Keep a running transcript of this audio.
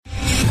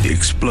the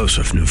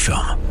explosive new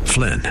film,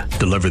 Flynn,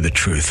 deliver the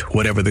truth,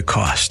 whatever the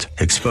cost,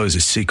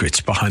 exposes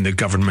secrets behind the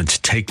government's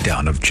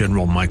takedown of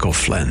General Michael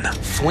Flynn.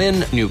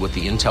 Flynn knew what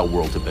the intel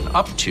world had been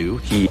up to.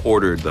 He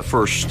ordered the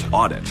first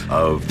audit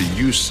of the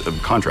use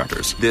of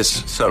contractors.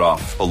 This set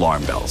off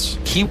alarm bells.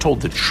 He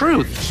told the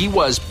truth. He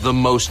was the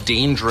most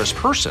dangerous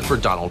person for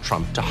Donald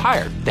Trump to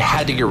hire. They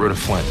had to get rid of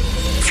Flynn.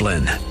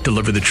 Flynn,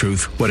 deliver the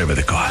truth, whatever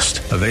the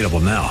cost. Available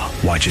now.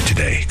 Watch it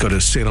today. Go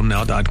to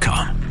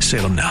salemnow.com.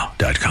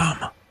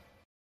 salemnow.com.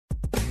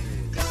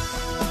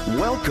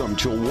 Welcome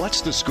to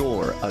What's the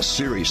Score, a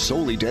series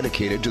solely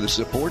dedicated to the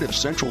support of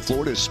Central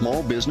Florida's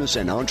small business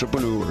and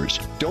entrepreneurs.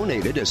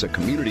 Donated as a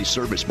community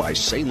service by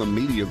Salem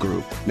Media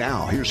Group.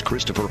 Now, here's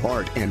Christopher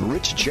Hart and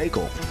Rich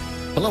Jekyll.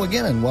 Hello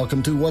again, and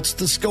welcome to What's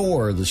the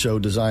Score, the show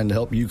designed to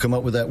help you come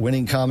up with that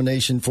winning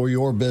combination for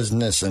your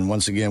business. And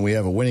once again, we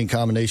have a winning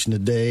combination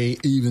today.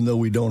 Even though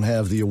we don't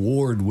have the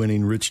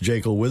award-winning Rich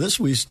Jekyll with us,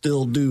 we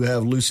still do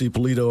have Lucy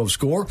Polito of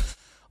Score.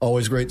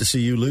 Always great to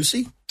see you,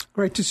 Lucy.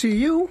 Great to see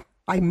you.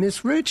 I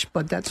miss Rich,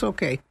 but that's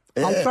okay.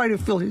 I'll try to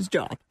fill his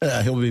job.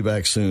 He'll be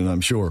back soon,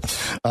 I'm sure.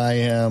 I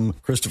am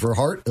Christopher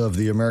Hart of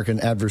the American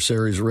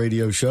Adversaries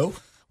Radio Show.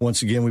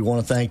 Once again, we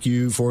want to thank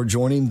you for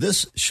joining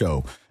this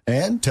show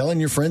and telling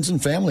your friends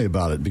and family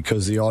about it,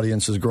 because the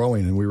audience is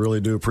growing, and we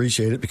really do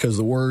appreciate it, because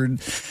the word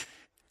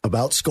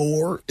about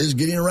Score is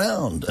getting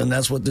around, and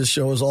that's what this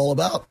show is all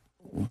about.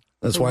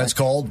 That's why it's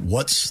called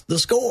What's the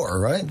Score,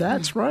 right?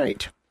 That's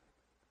right.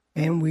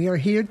 And we are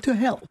here to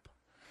help.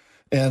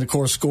 And, of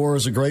course, SCORE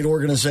is a great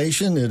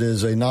organization. It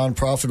is a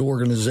nonprofit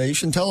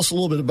organization. Tell us a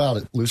little bit about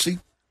it, Lucy.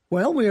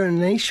 Well, we are a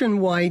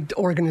nationwide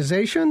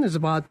organization. There's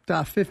about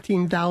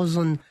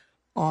 15,000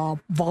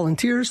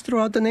 volunteers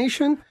throughout the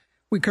nation.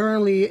 We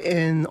currently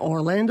in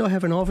Orlando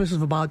have an office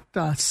of about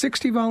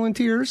 60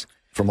 volunteers.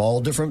 From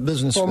all different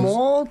businesses. From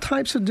all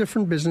types of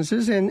different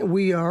businesses. And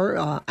we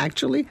are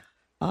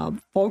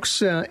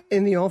folks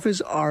in the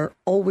office are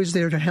always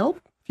there to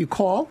help. If you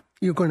call,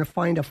 you're going to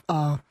find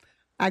a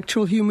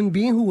actual human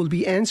being who will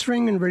be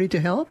answering and ready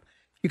to help.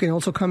 You can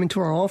also come into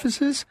our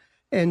offices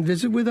and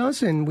visit with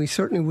us, and we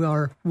certainly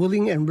are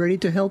willing and ready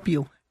to help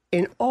you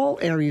in all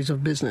areas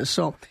of business.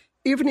 So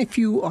even if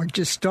you are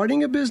just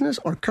starting a business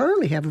or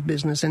currently have a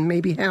business and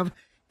maybe have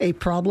a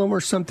problem or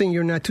something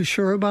you're not too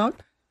sure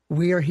about,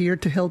 we are here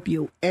to help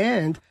you.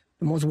 And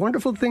the most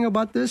wonderful thing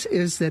about this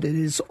is that it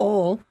is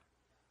all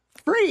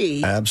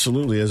free.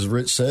 Absolutely. As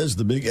Rich says,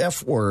 the big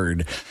F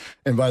word.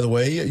 And by the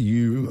way,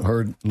 you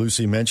heard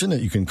Lucy mention that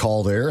you can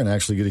call there and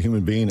actually get a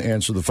human being to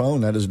answer the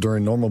phone. That is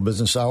during normal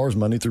business hours,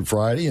 Monday through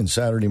Friday and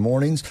Saturday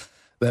mornings.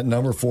 That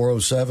number,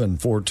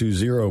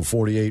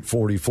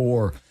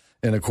 407-420-4844.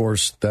 And, of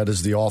course, that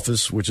is the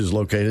office, which is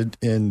located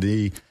in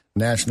the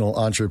National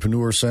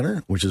Entrepreneur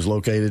Center, which is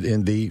located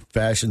in the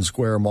Fashion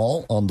Square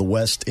Mall on the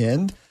West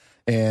End.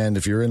 And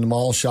if you're in the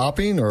mall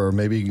shopping or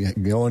maybe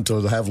going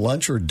to have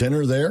lunch or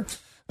dinner there,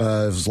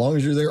 as long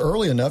as you're there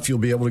early enough, you'll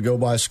be able to go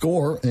by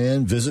SCORE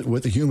and visit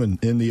with a human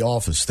in the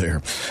office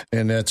there.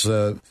 And that's,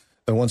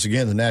 once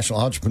again, the National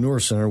Entrepreneur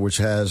Center, which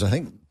has, I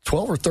think,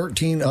 12 or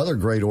 13 other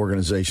great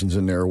organizations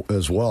in there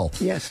as well.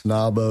 Yes.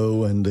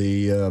 NABO and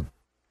the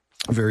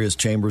various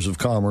chambers of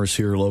commerce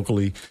here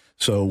locally.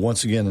 So,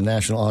 once again, the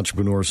National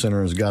Entrepreneur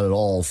Center has got it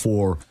all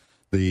for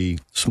the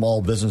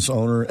small business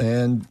owner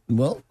and,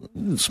 well,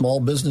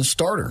 small business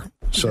starter.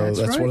 So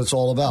that's what it's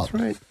all about.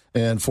 That's right.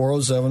 And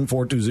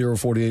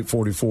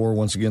 407-420-4844,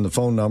 once again, the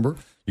phone number.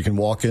 You can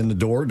walk in the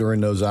door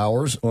during those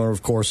hours, or,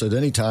 of course, at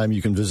any time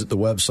you can visit the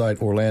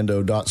website,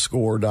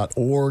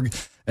 orlando.score.org,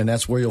 and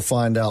that's where you'll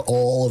find out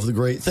all of the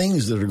great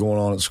things that are going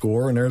on at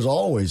SCORE, and there's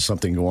always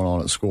something going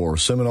on at SCORE.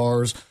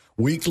 Seminars,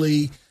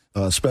 weekly,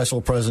 special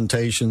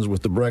presentations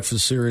with the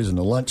breakfast series and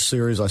the lunch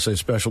series. I say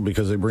special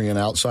because they bring in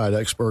outside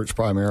experts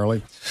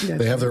primarily.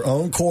 They have their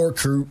own core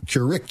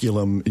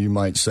curriculum, you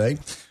might say,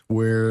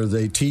 where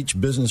they teach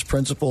business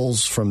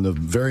principles from the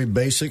very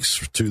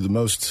basics to the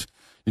most,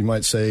 you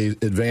might say,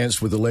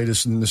 advanced with the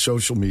latest in the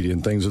social media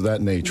and things of that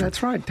nature.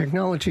 That's right.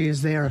 Technology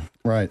is there.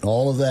 Right.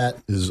 All of that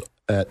is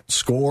at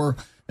SCORE,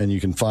 and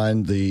you can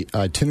find the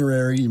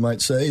itinerary, you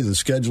might say, the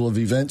schedule of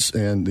events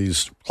and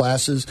these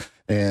classes,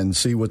 and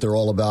see what they're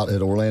all about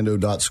at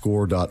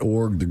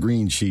orlando.score.org, the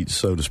green sheet,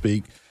 so to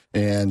speak,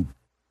 and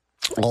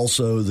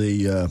also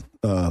the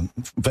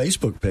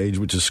Facebook page,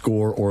 which is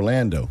SCORE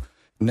Orlando.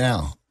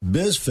 Now,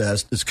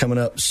 BizFest is coming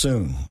up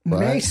soon,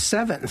 right? May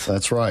 7th.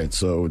 That's right.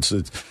 So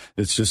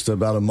it's just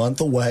about a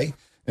month away,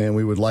 and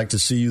we would like to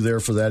see you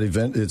there for that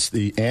event. It's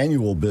the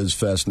annual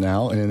BizFest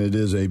now, and it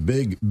is a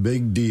big,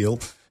 big deal.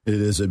 It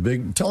is a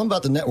big – tell them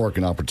about the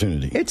networking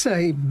opportunity. It's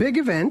a big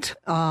event.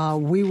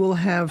 We will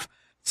have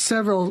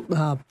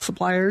several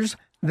suppliers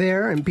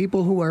there and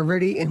people who are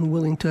ready and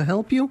willing to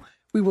help you.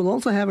 We will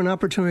also have an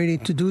opportunity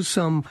to do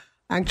some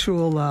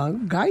actual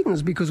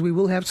guidance, because we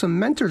will have some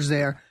mentors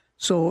there.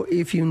 So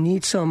if you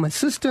need some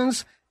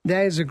assistance,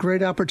 that is a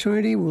great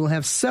opportunity. We'll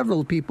have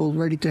several people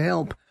ready to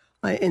help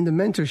in the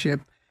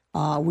mentorship.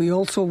 We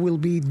also will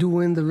be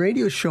doing the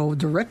radio show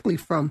directly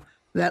from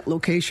that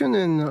location.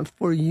 And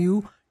for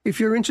you if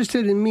you're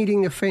interested in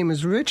meeting the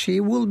famous Rich, he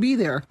will be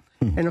there.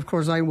 And, of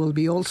course, I will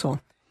be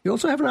also. You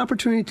also have an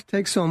opportunity to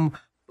take some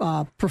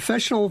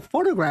professional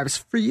photographs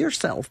for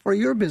yourself, for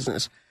your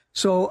business.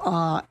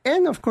 So,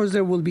 and, of course,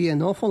 there will be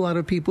an awful lot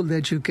of people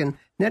that you can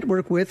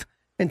network with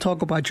and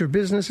talk about your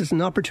business. It's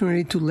an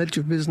opportunity to let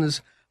your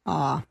business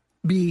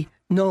be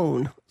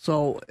known.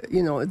 So,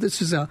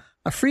 this is a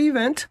free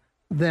event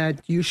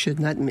that you should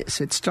not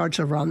miss. It starts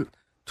around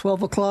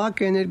 12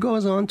 o'clock, and it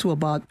goes on to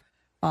about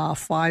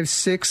 5,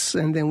 6,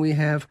 and then we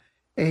have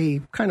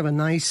a kind of a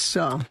nice...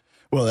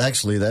 Well,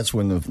 actually, that's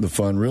when the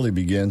fun really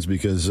begins,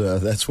 because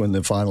that's when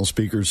the final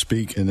speakers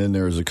speak, and then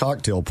there's a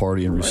cocktail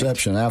party and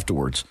reception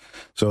afterwards.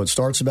 So it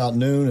starts about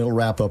noon. It'll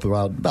wrap up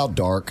about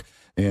dark,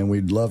 and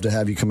we'd love to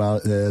have you come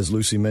out. As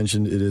Lucy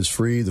mentioned, it is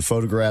free. The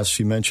photographs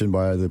she mentioned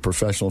by the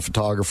professional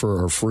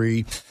photographer are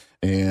free,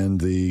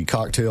 and the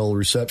cocktail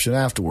reception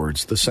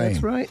afterwards, the same.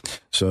 That's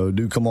right. So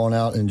do come on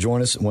out and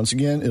join us. Once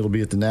again, it'll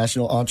be at the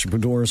National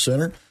Entrepreneur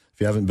Center. If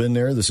you haven't been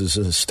there, this is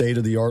a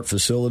state-of-the-art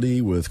facility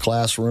with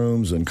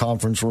classrooms and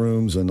conference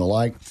rooms and the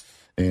like.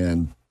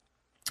 And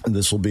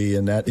this will be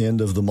in that end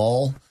of the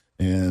mall.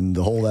 And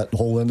that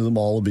whole end of the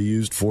mall will be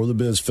used for the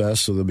Biz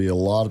Fest. So there'll be a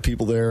lot of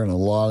people there and a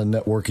lot of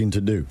networking to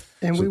do.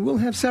 And we will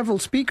have several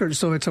speakers.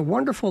 So it's a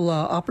wonderful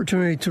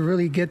opportunity to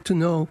really get to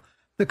know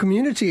the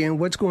community and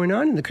what's going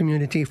on in the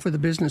community for the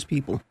business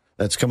people.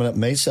 That's coming up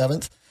May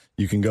 7th.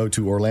 You can go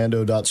to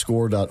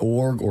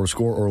orlando.score.org or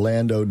Score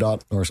Orlando on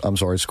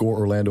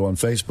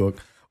Facebook,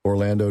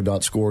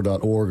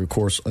 orlando.score.org, of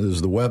course,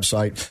 is the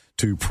website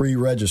to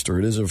pre-register.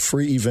 It is a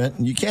free event,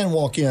 and you can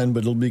walk in, but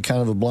it'll be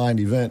kind of a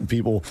blind event. And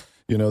people,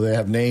 they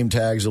have name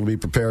tags that'll be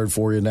prepared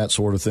for you and that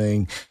sort of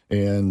thing.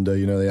 And,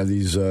 they have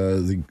these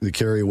the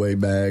carry-away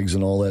bags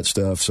and all that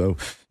stuff. So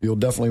you'll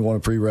definitely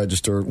want to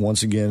pre-register.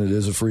 Once again, it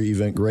is a free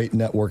event, great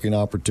networking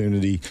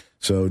opportunity.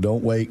 So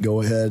don't wait.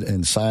 Go ahead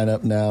and sign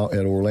up now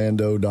at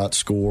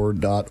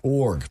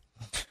orlando.score.org.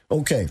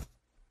 Okay.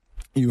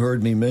 You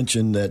heard me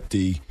mention that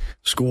the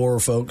SCORE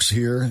folks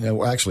here,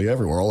 and actually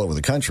everywhere, all over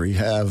the country,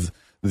 have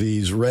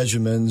these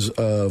regimens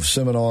of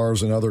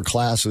seminars and other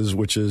classes,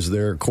 which is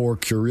their core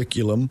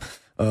curriculum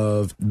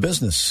of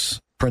business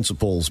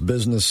principles,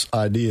 business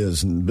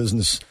ideas, and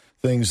business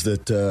things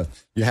that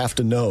you have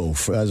to know.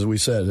 As we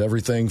said,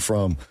 everything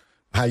from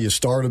how you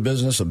start a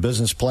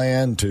business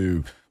plan,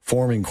 to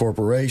forming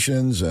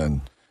corporations and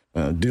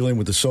dealing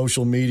with the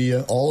social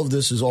media. All of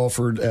this is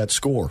offered at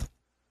SCORE.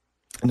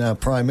 Now,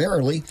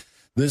 primarily,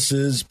 this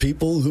is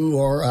people who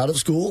are out of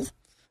school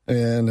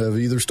and have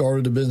either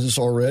started a business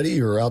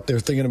already or out there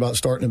thinking about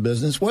starting a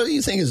business. What do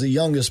you think is the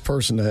youngest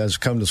person that has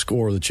come to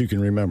SCORE that you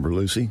can remember,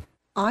 Lucy?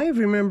 I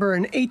remember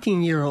an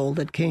 18-year-old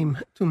that came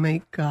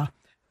to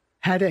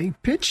had a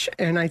pitch,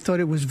 and I thought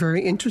it was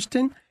very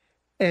interesting,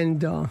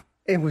 and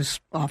it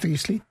was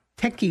obviously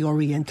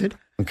techie-oriented.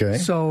 Okay.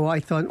 So I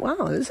thought,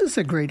 wow, this is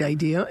a great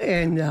idea.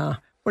 And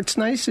what's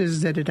nice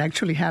is that it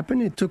actually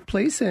happened. It took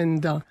place,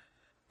 and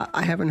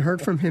I haven't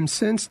heard from him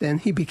since then.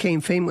 He became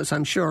famous,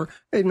 I'm sure.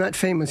 Not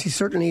famous. He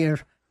certainly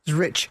is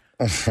rich.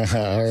 All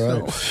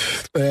right.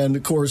 So. And,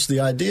 of course, the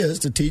idea is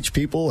to teach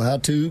people how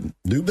to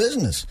do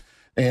business.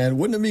 And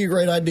wouldn't it be a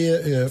great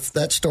idea if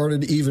that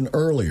started even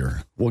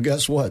earlier? Well,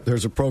 guess what?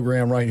 There's a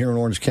program right here in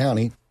Orange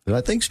County that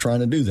I think is trying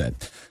to do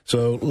that.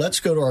 So let's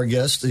go to our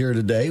guests here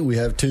today. We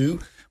have two.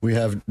 We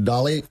have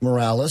Dolly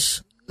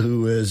Morales,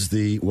 who is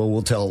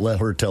let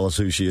her tell us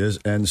who she is,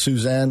 and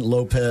Suzanne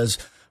Lopez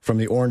from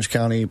the Orange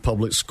County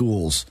Public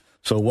Schools.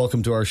 So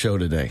welcome to our show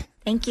today.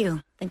 Thank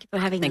you. Thank you for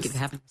having us. Thank you for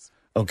having us.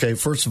 Okay,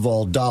 first of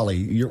all,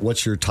 Dolly,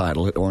 what's your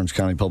title at Orange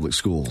County Public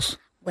Schools?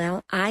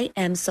 Well, I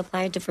am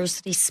Supplier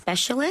Diversity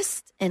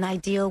Specialist, and I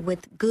deal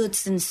with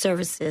goods and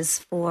services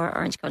for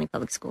Orange County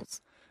Public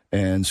Schools.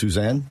 And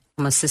Suzanne?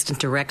 I'm Assistant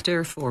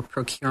Director for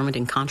Procurement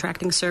and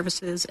Contracting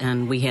Services,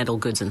 and we handle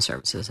goods and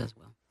services as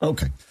well.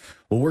 Okay.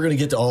 Well, we're going to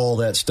get to all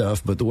that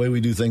stuff, but the way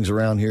we do things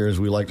around here is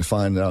we like to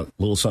find out a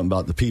little something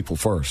about the people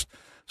first.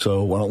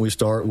 So why don't we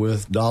start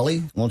with Dolly?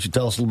 Why don't you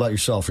tell us a little about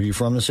yourself? Are you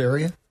from this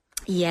area?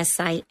 Yes,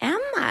 I am.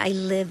 I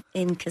live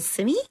in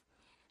Kissimmee.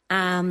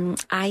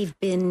 I've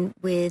been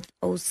with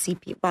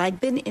OCP. Well,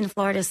 I've been in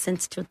Florida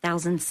since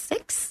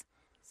 2006,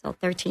 so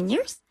 13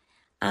 years.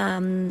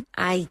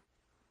 I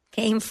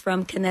came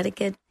from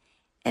Connecticut,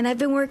 and I've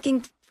been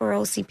working for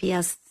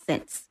OCPS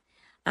since.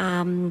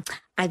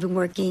 I've been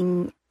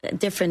working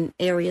different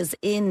areas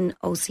in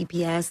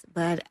OCPS,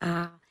 but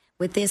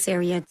with this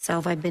area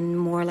itself, I've been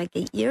more like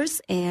 8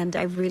 years, and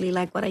I really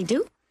like what I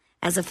do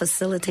as a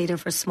facilitator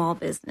for small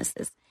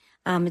businesses.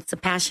 It's a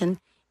passion,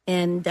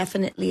 and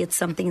definitely it's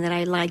something that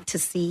I like to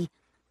see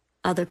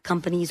other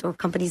companies or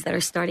companies that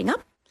are starting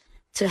up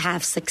to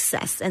have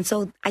success. And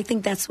so I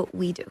think that's what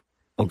we do.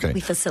 Okay. We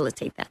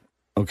facilitate that.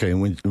 Okay,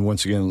 and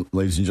once again,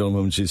 ladies and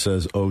gentlemen, when she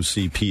says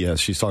OCPS,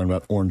 she's talking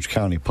about Orange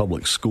County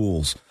Public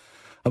Schools.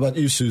 How about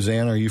you,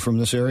 Suzanne? Are you from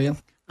this area?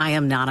 I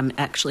am not. I'm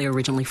actually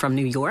originally from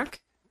New York,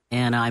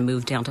 and I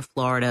moved down to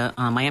Florida,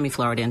 Miami,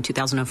 Florida, in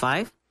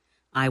 2005.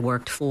 I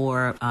worked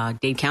for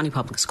Dade County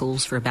Public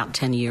Schools for about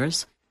 10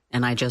 years,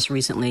 And I just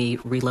recently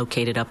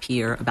relocated up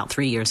here about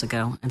 3 years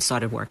ago and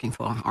started working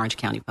for Orange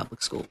County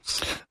Public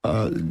Schools.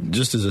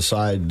 Just as a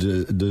side,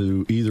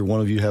 do either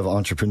one of you have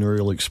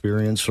entrepreneurial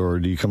experience, or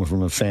do you come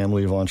from a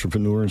family of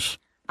entrepreneurs?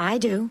 I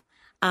do.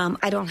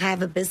 I don't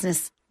have a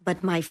business,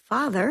 but my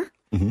father,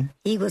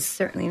 he was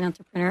certainly an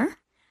entrepreneur.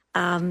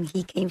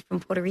 He came from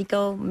Puerto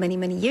Rico many,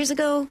 many years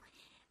ago,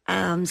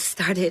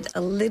 started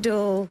a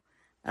little...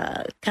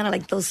 kind of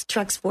like those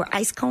trucks for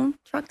ice cone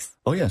trucks.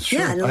 Oh, yeah, sure.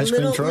 Yeah, ice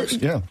cream trucks,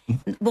 yeah.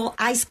 Well,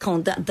 ice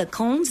cone, the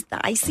cones,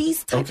 the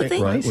ices type of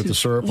thing. Right, with the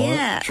syrup on it.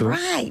 Yeah, Sure.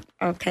 right.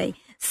 Okay.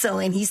 So,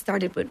 and he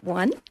started with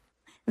one.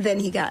 Then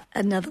he got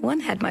another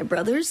one, had my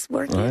brothers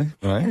working.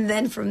 Right. And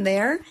then from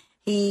there,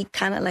 he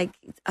kind of like,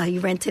 he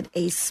rented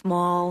a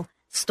small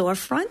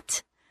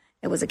storefront.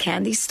 It was a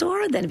candy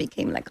store. Then it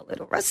became like a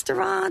little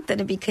restaurant.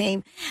 Then it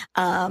became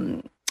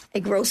a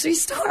grocery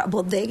store, a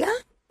bodega.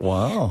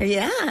 Wow.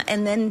 Yeah,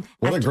 and then...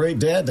 What a great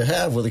dad to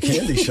have with a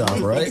candy shop,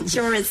 right? It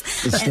sure is.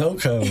 The snow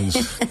cones.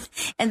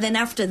 And then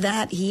after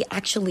that, he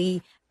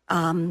actually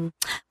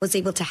was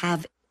able to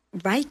have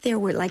right there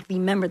where, like,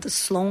 remember the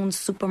Sloan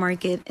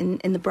supermarket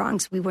in the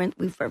Bronx? We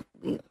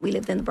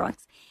lived in the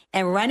Bronx.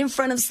 And right in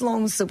front of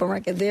Sloan's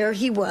supermarket, there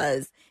he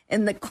was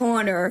in the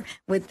corner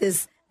with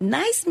this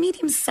nice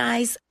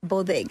medium-sized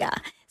bodega.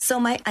 So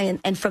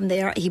and from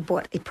there, he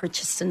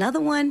purchased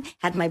another one,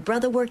 had my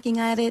brother working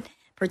at it,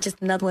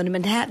 purchased another one in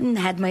Manhattan,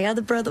 had my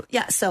other brother.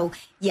 Yeah, so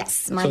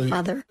yes, my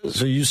father.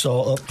 So you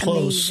saw up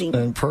close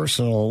and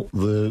personal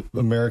the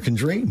American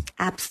dream.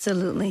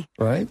 Absolutely.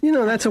 Right? You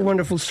know, that's a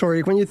wonderful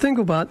story. When you think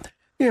about,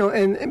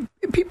 and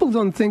people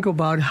don't think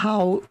about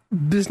how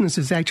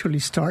businesses actually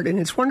start. And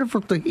it's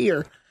wonderful to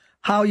hear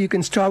how you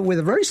can start with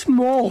a very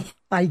small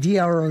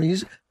idea or a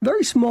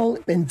very small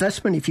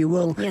investment, if you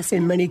will,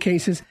 in many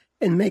cases,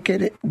 and make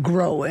it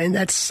grow. And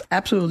that's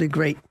absolutely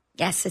great.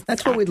 Yes.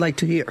 That's what we'd like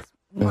to hear.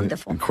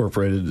 Wonderful.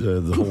 Incorporated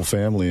the whole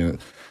family in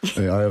it.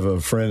 I have a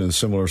friend in a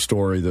similar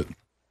story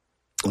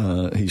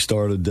that he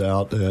started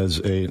out as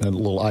a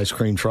little ice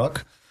cream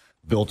truck,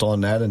 built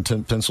on that in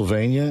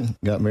Pennsylvania,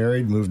 got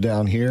married, moved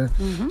down here,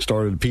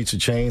 started a pizza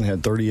chain,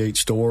 had 38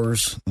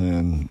 stores,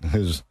 and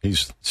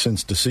he's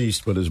since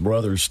deceased, but his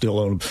brothers still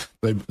own,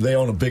 they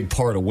own a big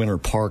part of Winter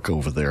Park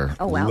over there.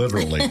 Oh, wow.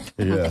 Literally,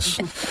 yes.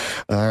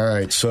 All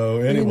right, so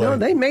anyway.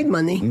 They made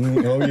money.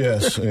 Oh,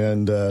 yes,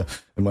 and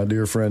my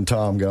dear friend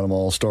Tom got them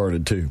all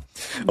started, too.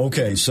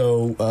 Okay,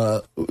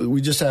 so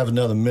we just have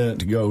another minute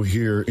to go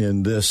here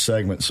in this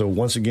segment. So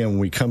once again, when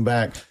we come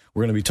back,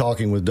 we're going to be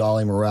talking with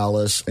Dolly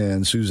Morales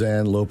and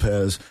Suzanne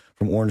Lopez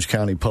from Orange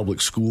County Public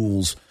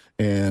Schools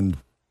and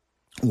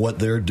what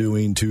they're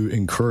doing to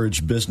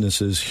encourage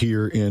businesses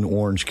here in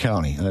Orange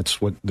County.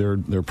 That's what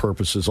their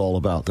purpose is all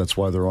about. That's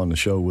why they're on the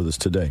show with us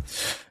today.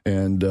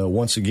 And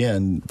once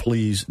again,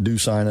 please do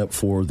sign up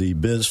for the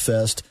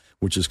BizFest,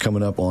 which is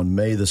coming up on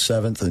May the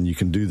 7th, and you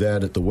can do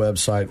that at the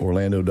website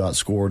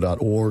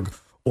orlando.score.org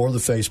or the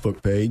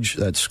Facebook page.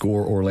 That's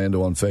Score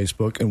Orlando on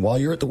Facebook. And while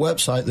you're at the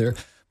website there,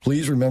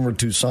 please remember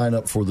to sign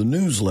up for the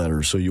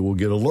newsletter so you will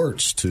get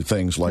alerts to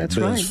things like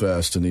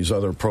BizFest and these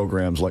other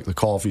programs like the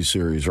Coffee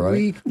Series,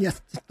 right?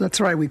 Yes, that's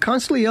right. We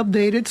constantly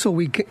update it so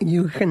you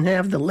can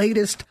have the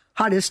latest,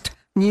 hottest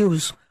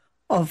news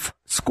of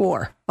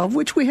SCORE, of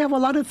which we have a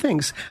lot of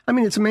things. I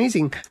mean, it's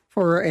amazing.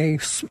 For a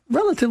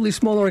relatively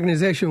small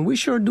organization, we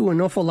sure do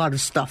an awful lot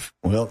of stuff.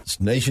 Well, it's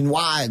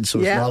nationwide, so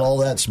it's not all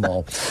that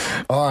small.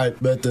 All right,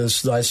 but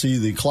I see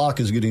the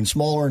clock is getting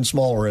smaller and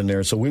smaller in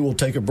there, so we will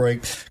take a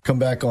break, come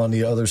back on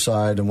the other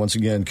side, and once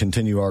again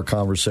continue our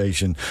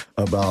conversation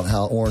about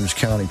how Orange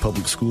County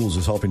Public Schools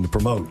is helping to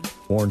promote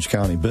Orange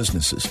County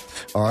businesses.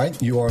 All right,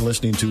 you are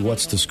listening to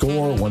What's the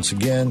Score? Once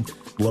again,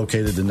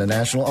 located in the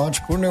National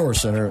Entrepreneur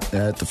Center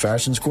at the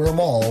Fashion Square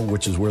Mall,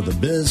 which is where the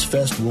Biz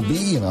Fest will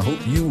be, and I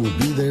hope you will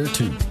be there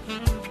too.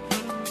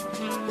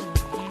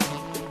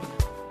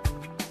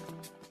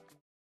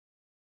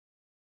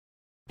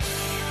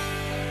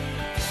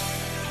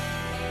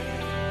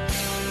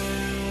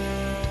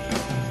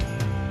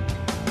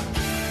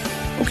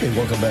 Okay,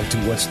 welcome back to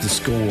What's the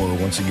Score?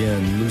 Once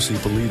again, Lucy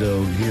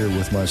Polito here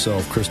with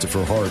myself,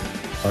 Christopher Hart.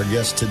 Our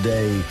guests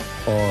today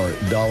are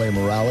Dolly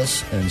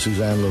Morales and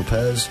Suzanne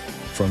Lopez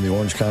from the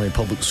Orange County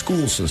Public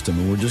School System,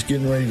 and we're just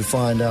getting ready to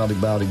find out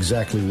about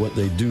exactly what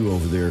they do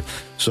over there.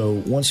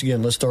 So once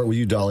again, let's start with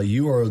you, Dolly.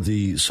 You are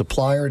the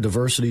Supplier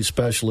Diversity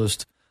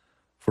Specialist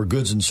for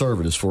Goods and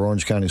Services for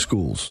Orange County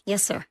Schools.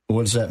 Yes, sir.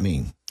 What does that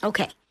mean?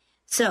 Okay.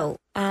 So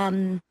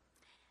Orange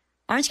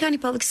County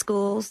Public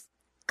Schools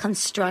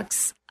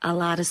constructs a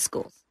lot of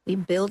schools. We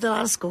build a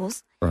lot of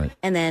schools. Right.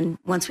 And then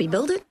once we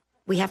build it,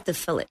 we have to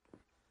fill it.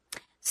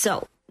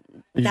 So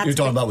you're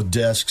talking about with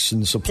desks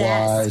and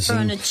supplies,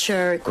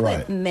 furniture,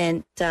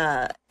 equipment,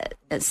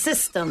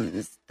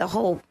 systems, the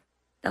whole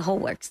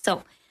work.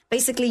 So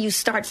basically, you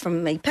start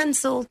from a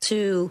pencil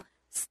to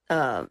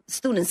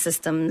student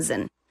systems,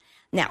 and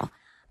now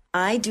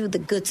I do the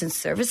goods and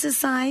services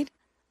side.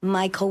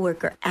 My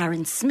coworker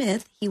Aaron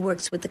Smith, he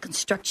works with the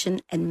construction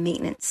and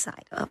maintenance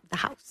side of the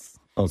house.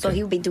 Okay. So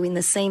he'll be doing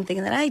the same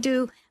thing that I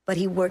do, but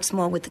he works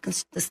more with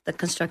the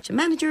construction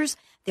managers,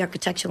 the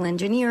architectural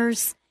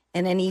engineers,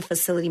 and any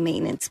facility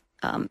maintenance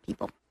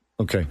people.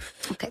 Okay.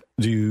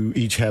 Do you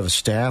each have a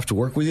staff to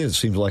work with you? It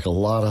seems like a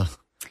lot of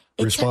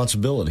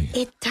responsibility.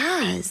 It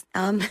does.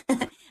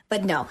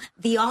 But no,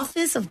 the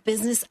Office of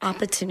Business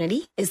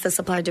Opportunity is the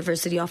Supplier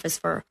Diversity Office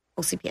for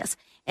OCPS.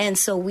 And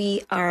so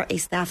we are a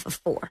staff of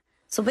 4.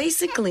 So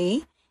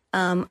basically,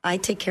 I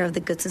take care of the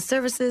goods and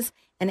services,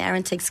 and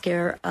Aaron takes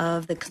care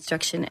of the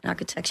construction and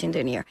architecture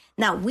engineer.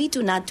 Now, we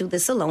do not do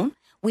this alone.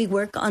 We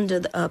work under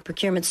the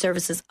procurement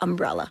services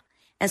umbrella.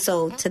 And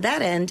so to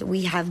that end,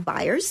 we have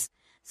buyers,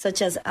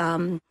 such as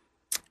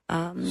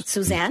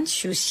Suzanne.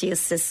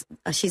 She's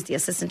the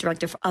assistant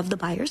director of the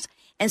buyers.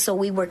 And so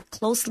we work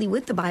closely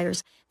with the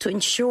buyers to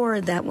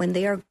ensure that when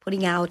they are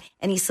putting out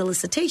any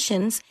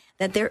solicitations,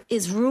 that there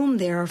is room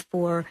there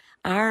for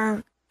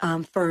our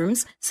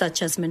firms,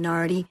 such as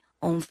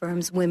minority-owned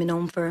firms,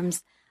 women-owned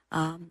firms,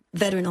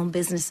 veteran-owned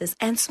businesses,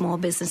 and small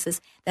businesses,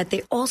 that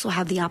they also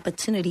have the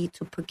opportunity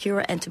to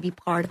procure and to be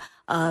part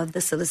of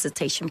the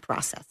solicitation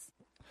process.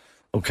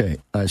 Okay,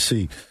 I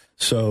see.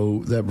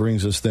 So that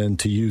brings us then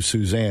to you,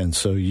 Suzanne.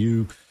 So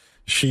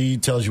she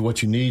tells you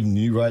what you need and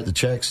you write the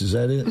checks. Is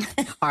that it?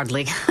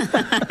 Hardly.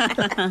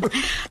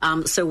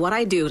 So what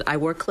I do, I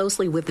work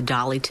closely with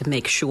Dolly to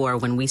make sure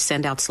when we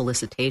send out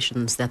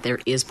solicitations that there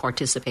is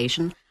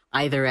participation,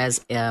 either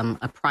as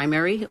a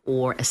primary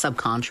or a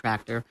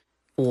subcontractor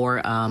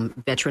for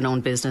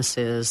veteran-owned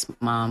businesses,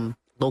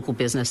 local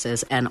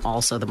businesses, and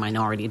also the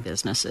minority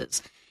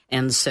businesses.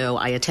 And so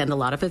I attend a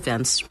lot of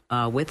events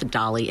with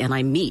Dolly, and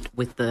I meet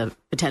with the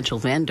potential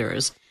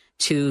vendors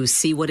to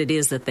see what it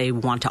is that they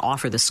want to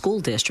offer the school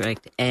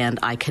district, and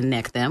I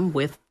connect them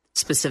with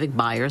specific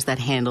buyers that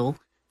handle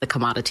the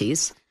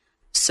commodities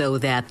so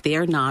that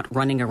they're not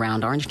running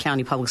around. Orange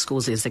County Public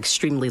Schools is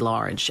extremely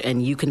large,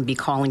 and you can be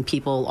calling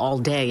people all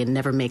day and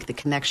never make the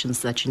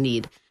connections that you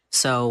need.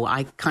 So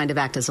I kind of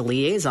act as a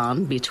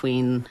liaison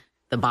between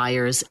the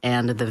buyers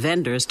and the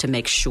vendors to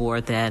make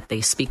sure that they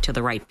speak to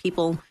the right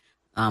people.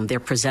 They're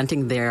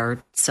presenting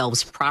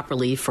themselves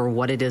properly for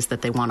what it is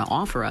that they want to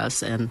offer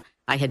us. And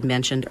I had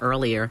mentioned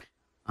earlier,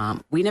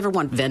 we never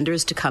want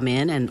vendors to come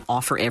in and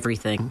offer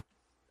everything.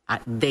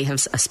 They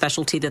have a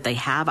specialty that they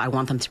have. I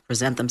want them to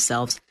present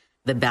themselves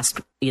the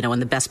best, in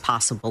the best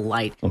possible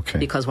light. Okay.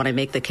 Because when I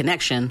make the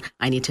connection,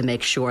 I need to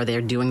make sure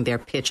they're doing their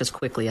pitch as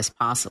quickly as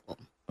possible.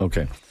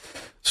 Okay.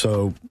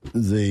 So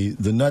the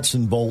nuts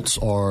and bolts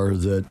are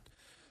that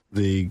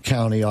the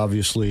county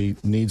obviously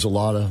needs a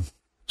lot of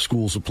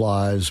school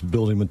supplies,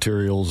 building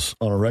materials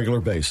on a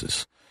regular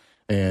basis.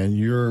 And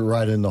you're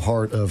right in the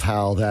heart of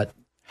how that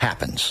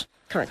happens.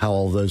 Correct. How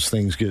all those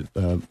things get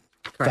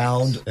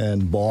found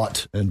and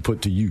bought and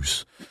put to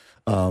use.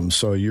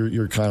 So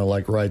you're kind of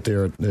like right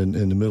there in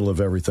the middle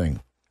of everything.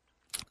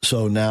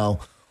 So now,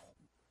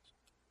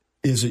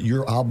 is it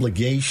your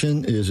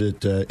obligation? Is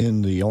it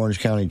in the Orange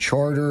County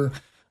Charter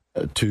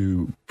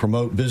to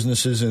promote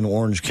businesses in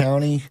Orange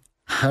County?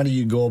 How do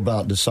you go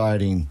about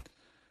deciding?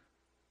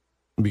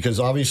 Because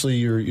obviously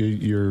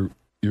you're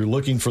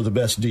looking for the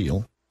best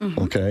deal,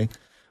 okay?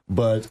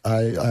 But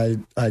I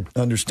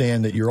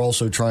understand that you're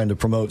also trying to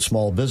promote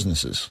small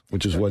businesses,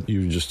 which is what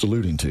you were just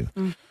alluding to.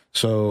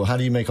 So how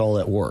do you make all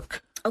that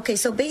work? Okay,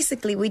 so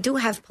basically we do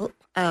have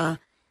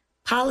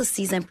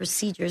policies and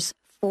procedures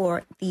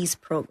for these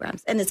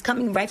programs, and it's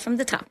coming right from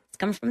the top. It's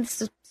coming from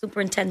the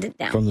superintendent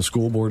down. From the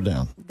school board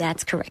down.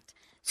 That's correct.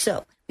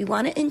 So we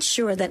want to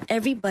ensure that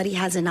everybody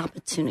has an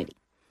opportunity.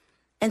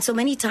 And so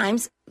many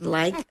times,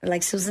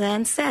 like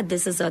Suzanne said,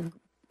 this is a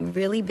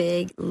really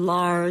big,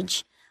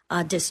 large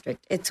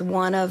district. It's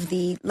one of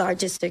the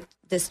largest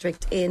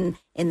district in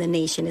the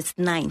nation. It's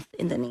 9th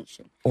in the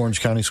nation.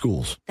 Orange County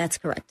Schools. That's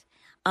correct.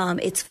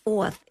 It's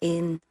 4th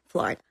in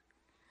Florida.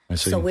 I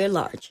see. So we're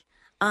large.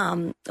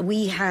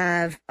 We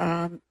have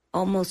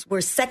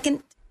we're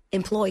second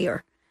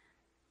employer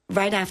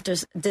right after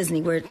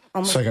Disney. We're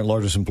almost second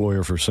largest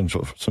employer for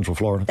Central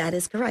Florida. That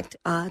is correct.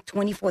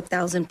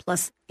 24,000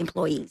 plus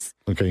employees.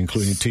 Okay,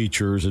 including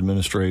teachers,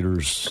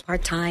 administrators,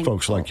 part-time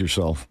folks like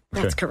yourself.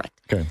 Okay. That's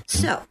correct. Okay.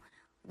 So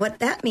what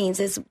that means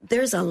is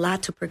there's a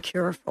lot to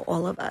procure for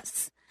all of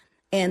us,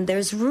 and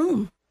there's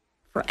room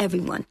for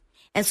everyone.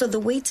 And so the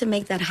way to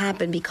make that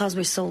happen, because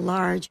we're so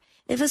large,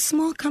 if a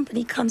small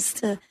company comes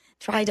to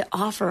try to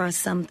offer us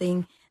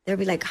something, they'll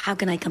be like, how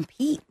can I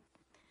compete?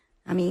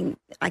 I mean,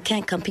 I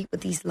can't compete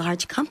with these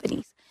large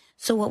companies.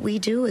 So what we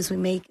do is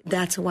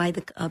that's why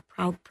the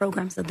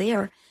programs are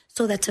there,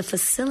 so that to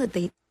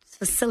facilitate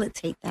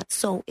that.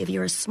 So if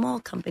you're a small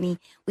company,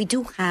 we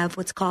do have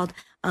what's called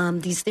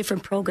these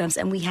different programs,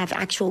 and we have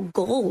actual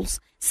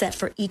goals set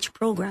for each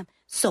program.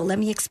 So let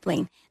me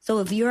explain. So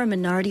if you're a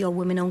minority or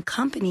women-owned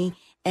company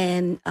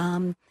and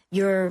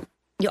you're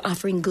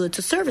offering goods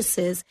or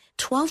services,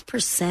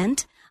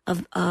 12%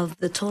 of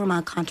the total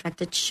amount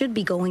contracted should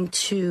be going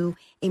to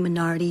a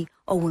minority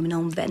or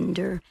women-owned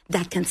vendor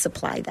that can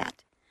supply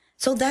that.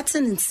 So that's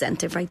an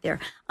incentive right there.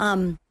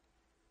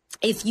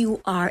 If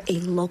you are a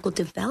local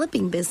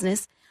developing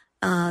business,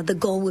 the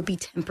goal would be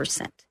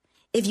 10%.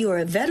 If you're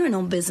a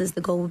veteran-owned business,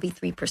 the goal would be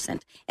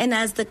 3%. And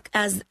as the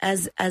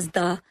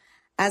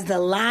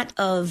lot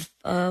of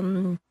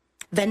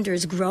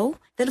vendors grow,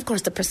 then of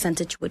course the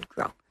percentage would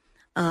grow.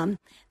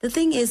 The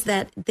thing is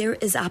that there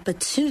is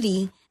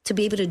opportunity to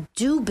be able to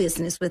do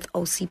business with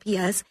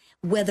OCPS,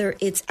 whether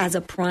it's as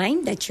a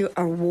prime that you're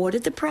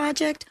awarded the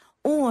project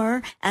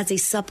or as a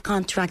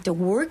subcontractor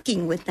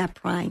working with that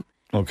prime.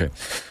 Okay.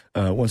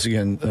 Once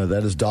again,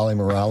 that is Dolly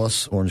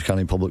Morales, Orange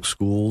County Public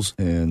Schools,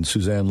 and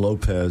Suzanne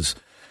Lopez.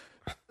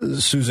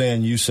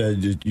 Suzanne, you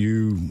said that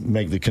you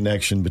make the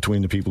connection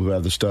between the people who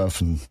have the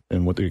stuff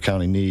and what the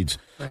county needs.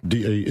 Right.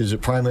 Is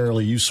it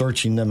primarily you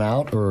searching them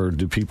out, or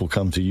do people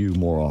come to you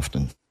more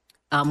often?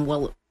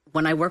 Well,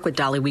 when I work with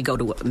Dolly, we go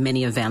to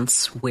many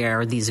events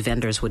where these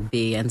vendors would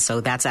be. And so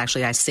that's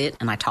actually, I sit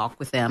and I talk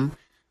with them.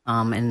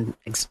 And,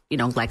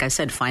 like I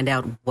said, find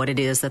out what it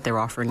is that they're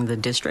offering the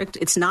district.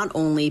 It's not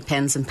only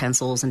pens and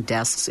pencils and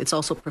desks. It's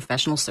also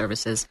professional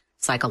services,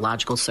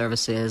 psychological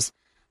services.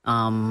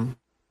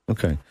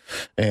 Okay.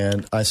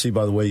 And I see,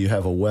 by the way, you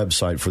have a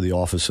website for the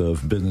Office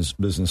of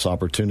Business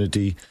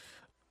Opportunity,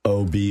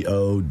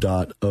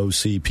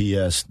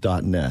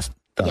 obo.ocps.net.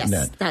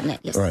 .net,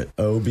 yes. All right,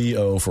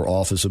 OBO for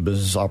Office of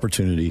Business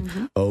Opportunity,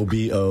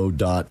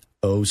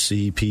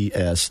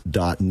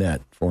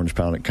 obo.ocps.net for Orange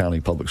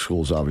County Public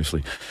Schools,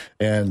 obviously.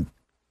 And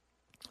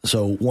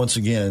so, once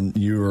again,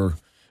 you're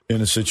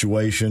in a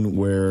situation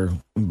where,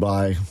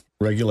 by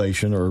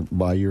regulation or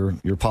by your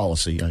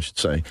policy, I should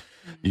say,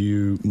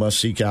 you must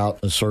seek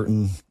out a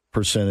certain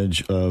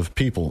percentage of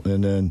people.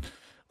 And then,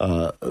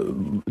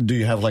 do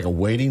you have like a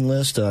waiting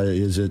list?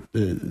 Is it,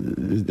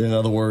 in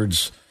other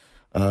words,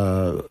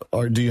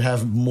 or do you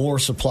have more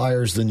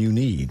suppliers than you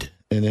need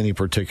in any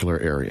particular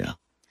area?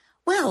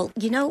 Well,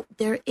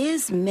 there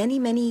is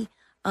many,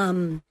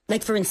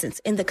 like for instance,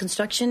 in the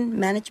construction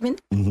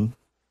management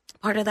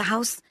part of the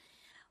house,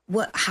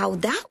 how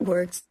that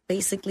works,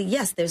 basically,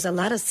 yes, there's a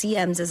lot of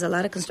CMs, there's a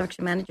lot of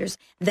construction managers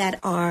that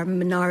are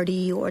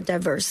minority or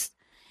diverse.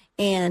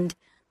 And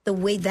the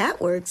way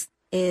that works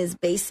is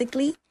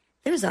basically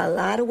there's a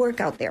lot of work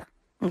out there,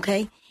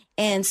 okay?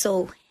 And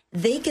so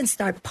they can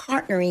start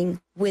partnering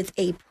with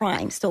a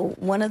prime. So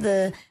one of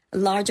the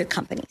larger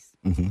companies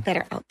that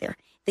are out there,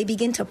 they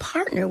begin to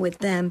partner with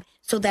them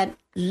so that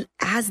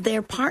as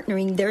they're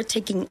partnering, they're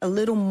taking a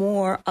little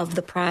more of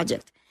the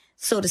project,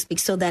 so to speak,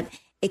 so that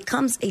it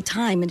comes a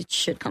time, and it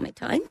should come a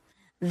time,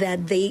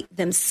 that they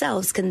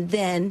themselves can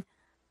then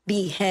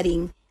be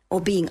heading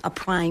or being a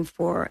prime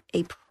for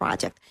a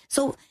project.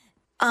 So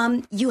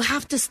you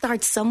have to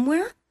start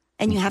somewhere,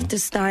 and you have to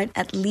start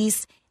at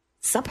least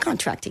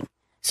subcontracting.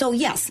 So,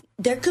 yes,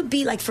 there could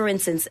be, like, for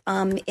instance,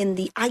 in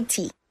the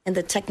IT, in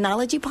the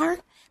technology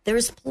part, there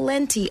is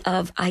plenty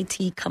of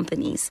IT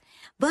companies.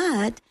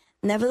 But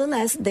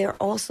nevertheless, there are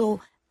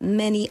also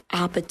many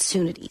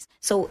opportunities.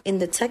 So in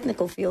the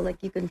technical field,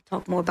 like you can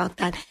talk more about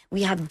that,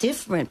 we have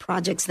different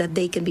projects that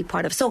they can be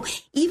part of. So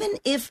even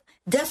if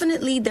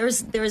definitely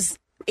there's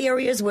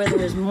areas where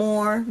there's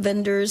more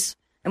vendors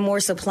and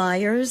more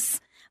suppliers,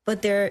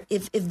 but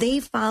if they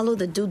follow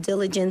the due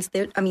diligence,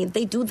 if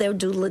they do their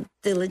due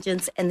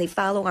diligence and they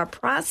follow our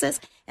process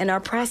and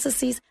our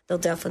processes, they'll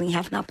definitely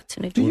have an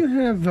opportunity. Do you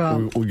have...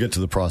 we'll get to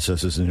the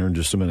processes in here in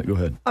just a minute. Go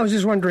ahead. I was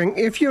just wondering,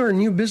 if you're a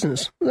new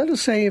business, let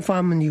us say if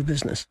I'm a new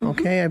business,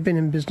 okay? I've been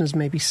in business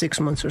maybe 6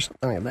 months or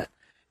something like that.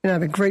 And I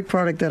have a great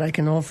product that I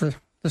can offer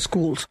the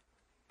schools.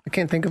 I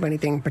can't think of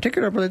anything in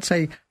particular, but let's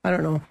say, I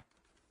don't know,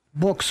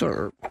 books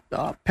or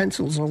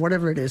pencils or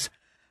whatever it is.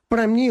 But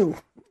I'm new.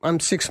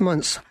 I'm 6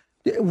 months.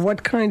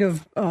 What kind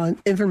of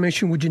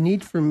information would you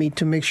need from me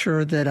to make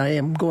sure that I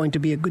am going to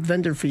be a good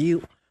vendor for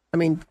you? I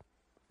mean,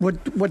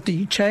 what do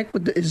you check?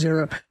 Is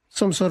there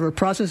some sort of a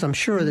process? I'm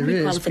sure there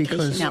is.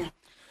 Because, yeah.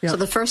 So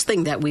the first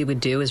thing that we would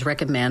do is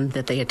recommend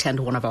that they attend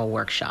one of our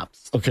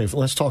workshops. Okay,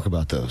 let's talk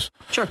about those.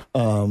 Sure.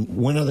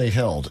 When are they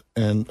held?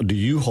 And do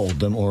you hold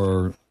them,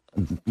 or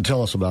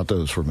tell us about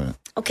those for a minute?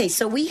 Okay,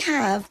 so we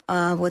have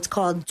what's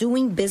called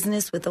Doing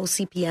Business with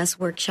OCPS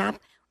workshop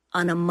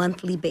on a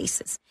monthly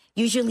basis.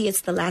 Usually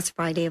it's the last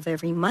Friday of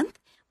every month.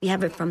 We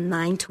have it from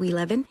 9 to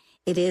 11.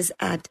 It is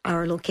at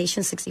our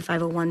location,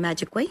 6501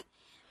 Magic Way.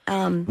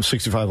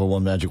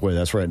 6501 Magic Way,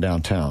 that's right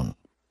downtown.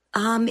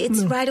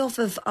 It's right off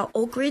of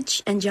Oak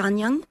Ridge and John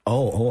Young.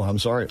 Oh, I'm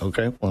sorry.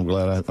 Okay, well, I'm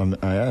glad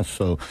I asked.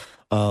 So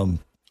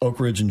Oak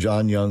Ridge and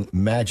John Young,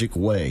 Magic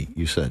Way,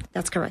 you said.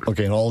 That's correct.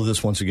 Okay, and all of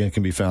this, once again,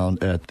 can be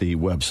found at the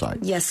website.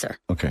 Yes, sir.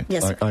 Okay.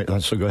 Yes, sir. All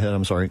right, so go ahead.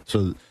 I'm sorry.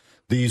 So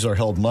these are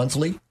held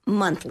monthly?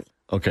 Monthly.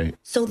 Okay.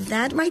 So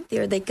that right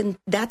there,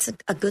 that's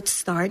a good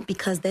start,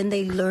 because then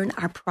they learn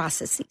our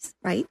processes,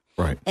 right?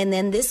 Right. And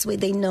then this way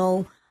they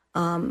know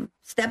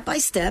step by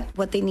step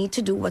what they need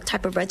to do, what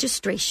type of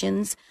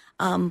registrations,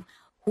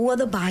 who are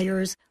the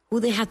buyers,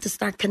 who they have to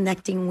start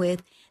connecting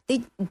with.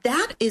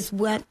 That is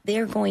what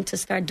they're going to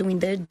start doing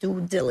their due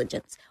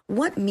diligence.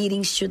 What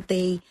meetings should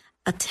they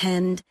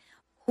attend?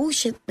 Who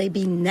should they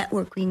be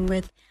networking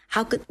with?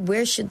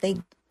 Where should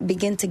they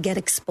begin to get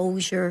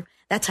exposure?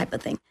 That type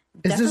of thing.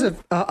 Is this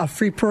a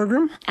free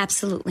program?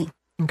 Absolutely.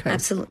 Okay.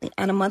 Absolutely.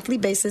 On a monthly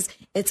basis,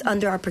 it's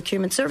under our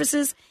procurement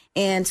services.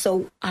 And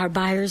so our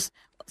buyers,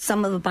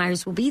 some of the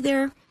buyers will be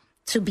there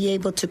to be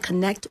able to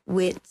connect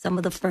with some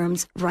of the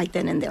firms right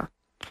then and there.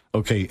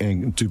 Okay,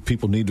 and do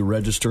people need to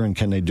register, and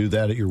can they do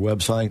that at your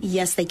website?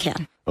 Yes, they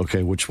can.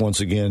 Okay, which once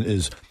again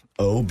is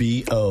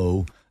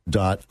obo.ocps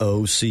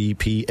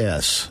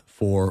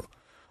for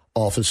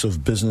Office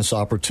of Business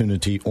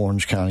Opportunity,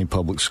 Orange County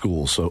Public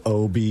Schools. So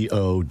obo.ocps.net.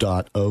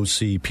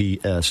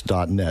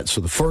 So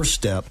the first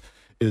step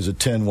is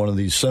attend one of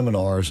these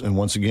seminars, and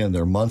once again,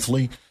 they're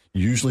monthly,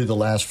 usually the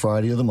last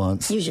Friday of the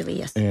month. Usually,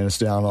 yes. And it's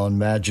down on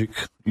Magic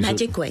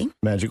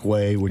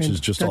Way, which is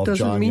just off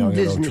John Young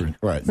and Oak Tree.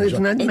 Right. It's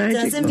not It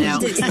magic. doesn't mean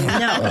Disney.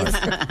 No.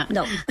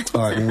 No.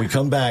 All right, when we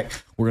come back,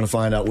 we're going to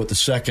find out what the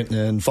second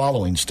and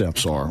following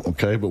steps are,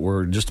 okay? But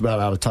we're just about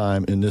out of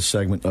time in this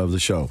segment of the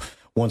show.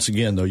 Once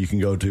again, though, you can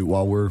go to,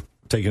 while we're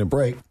taking a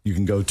break, you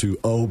can go to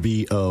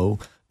obo.ocps.net,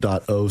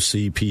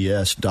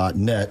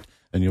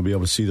 and you'll be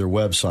able to see their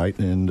website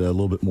and a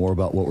little bit more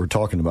about what we're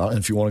talking about. And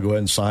if you want to go ahead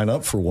and sign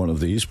up for one of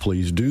these,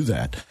 please do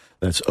that.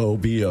 That's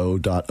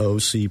obo.ocps.net.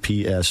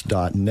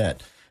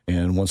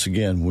 And once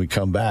again, when we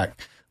come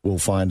back, we'll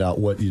find out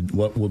what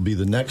will be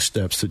the next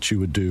steps that you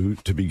would do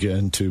to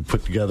begin to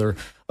put together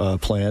a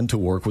plan to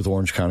work with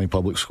Orange County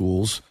Public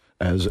Schools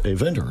as a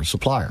vendor, a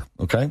supplier,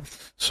 okay?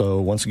 So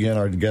once again,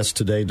 our guests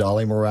today,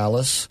 Dolly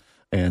Morales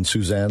and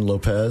Suzanne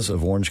Lopez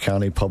of Orange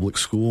County Public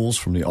Schools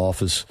from the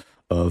Office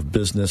of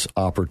Business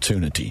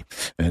Opportunity.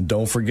 And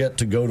don't forget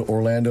to go to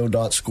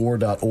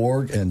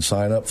orlando.score.org and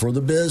sign up for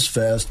the Biz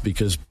Fest,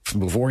 because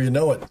before you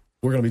know it,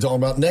 we're going to be talking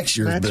about next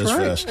year's That's Biz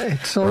right. Fest.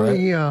 It's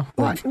only,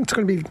 it's going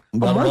to be a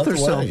About month or away.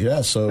 so.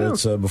 Yeah, so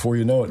it's before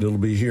you know it, it'll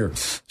be here.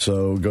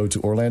 So go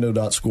to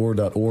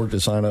orlando.score.org to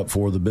sign up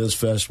for the Biz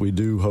Fest. We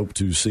do hope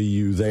to see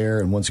you there.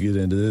 And once you get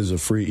into it, it is a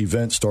free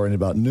event starting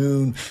about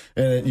noon,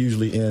 and it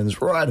usually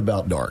ends right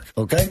about dark.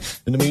 Okay?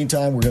 In the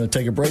meantime, we're going to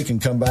take a break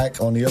and come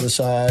back on the other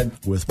side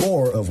with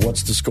more of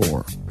What's the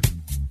Score?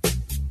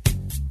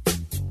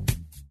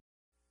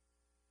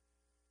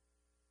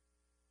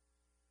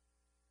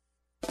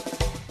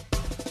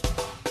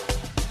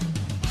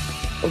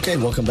 Okay,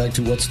 welcome back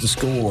to What's the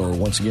Score?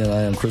 Once again,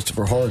 I am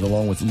Christopher Hart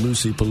along with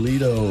Lucy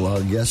Polito.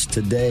 Our guests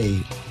today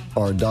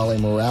are Dolly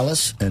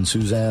Morales and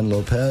Suzanne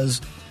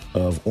Lopez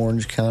of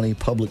Orange County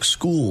Public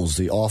Schools,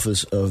 the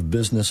Office of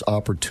Business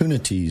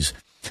Opportunities.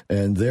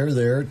 And they're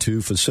there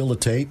to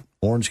facilitate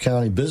Orange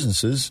County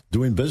businesses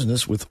doing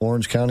business with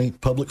Orange County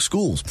Public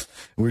Schools.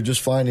 We're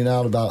just finding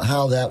out about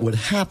how that would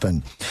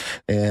happen.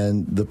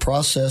 And the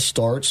process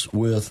starts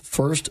with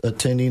first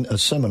attending a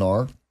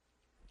seminar.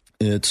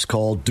 It's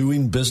called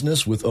Doing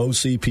Business with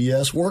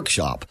OCPS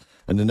Workshop.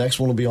 And the next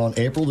one will be on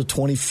April the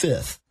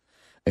 25th.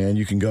 And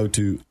you can go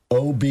to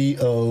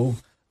obo.ocps.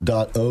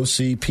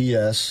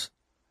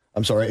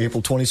 I'm sorry,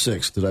 April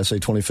 26th. Did I say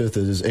 25th?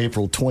 It is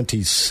April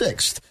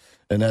 26th.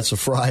 And that's a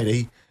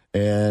Friday.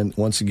 And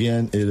once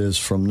again, it is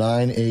from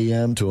 9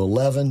 a.m. to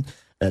 11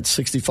 at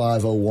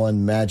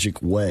 6501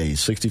 Magic Way,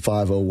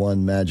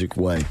 6501 Magic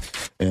Way.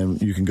 And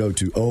you can go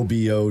to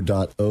obo.ocps.net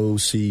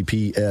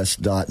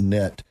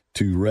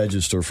to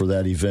register for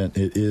that event.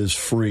 It is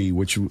free,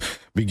 which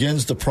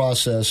begins the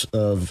process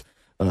of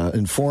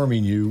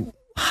informing you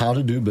how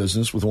to do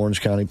business with Orange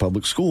County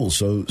Public Schools.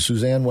 So,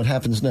 Suzanne, what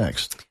happens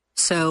next?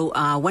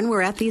 So when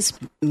we're at these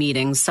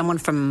meetings, someone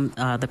from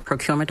the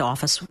procurement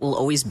office will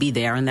always be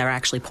there, and they're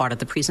actually part of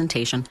the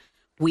presentation.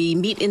 We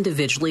meet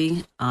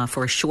individually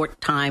for a short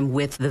time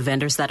with the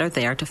vendors that are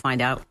there to find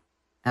out,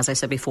 as I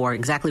said before,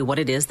 exactly what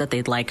it is that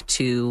they'd like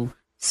to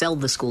sell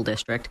the school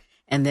district.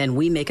 And then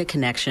we make a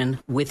connection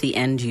with the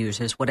end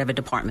users, whatever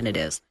department it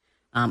is.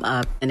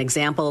 An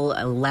example,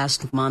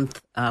 last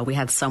month we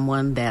had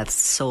someone that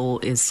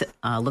is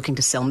looking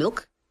to sell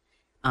milk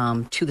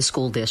to the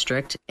school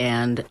district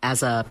and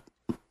as a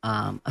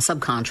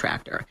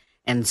subcontractor.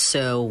 And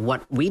so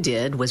what we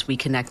did was we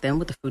connect them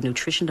with the food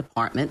nutrition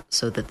department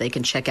so that they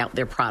can check out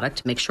their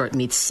product, make sure it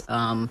meets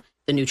the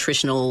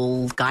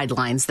nutritional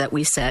guidelines that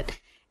we set.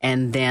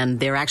 And then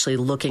they're actually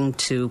looking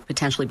to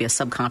potentially be a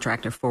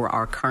subcontractor for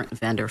our current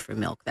vendor for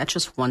milk. That's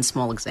just one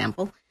small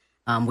example.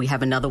 We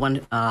have another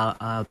one,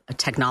 a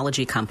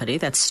technology company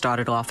that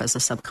started off as a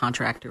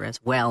subcontractor as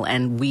well.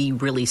 And we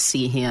really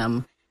see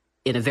him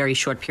in a very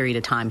short period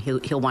of time.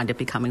 He'll wind up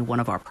becoming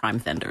one of our prime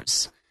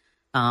vendors.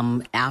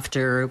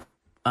 After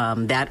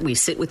that, we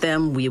sit with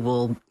them. We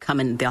will come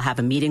in. They'll have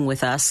a meeting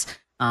with us.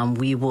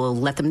 We will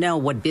let them know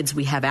what bids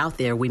we have out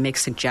there. We make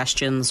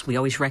suggestions. We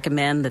always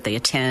recommend that they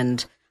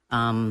attend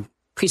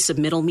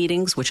pre-submittal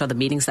meetings, which are the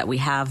meetings that we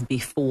have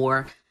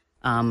before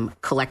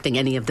collecting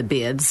any of the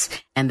bids.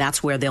 And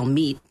that's where they'll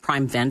meet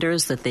prime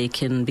vendors that they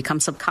can become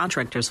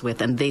subcontractors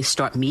with. And they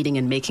start meeting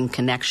and making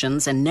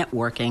connections and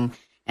networking.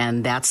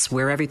 And that's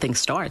where everything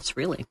starts,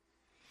 really.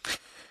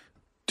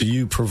 Do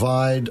you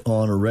provide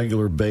on a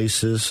regular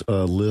basis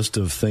a list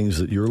of things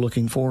that you're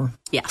looking for?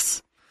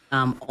 Yes.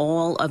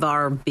 All of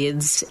our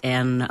bids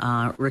and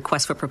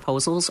requests for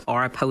proposals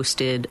are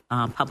posted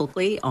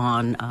publicly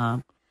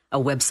on a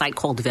website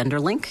called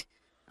VendorLink.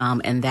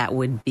 and that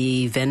would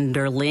be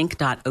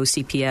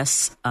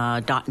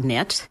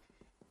vendorlink.ocps.net.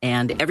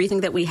 And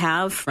everything that we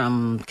have,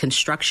 from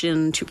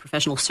construction to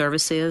professional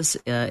services,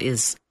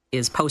 is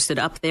posted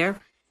up there,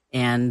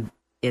 and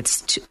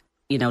it's to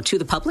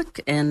the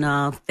public, and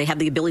they have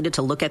the ability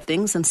to look at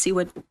things and see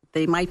what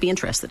they might be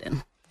interested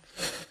in.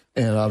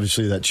 And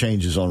obviously that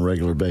changes on a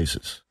regular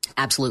basis.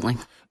 Absolutely.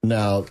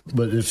 Now,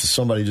 but if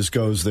somebody just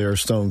goes there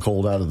stone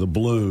cold out of the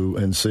blue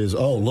and says,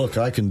 oh, look,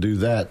 I can do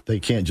that, they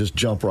can't just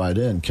jump right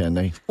in, can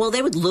they? Well,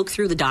 they would look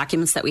through the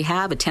documents that we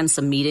have, attend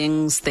some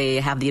meetings.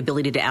 They have the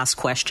ability to ask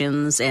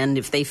questions. And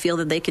if they feel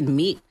that they can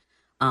meet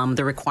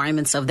the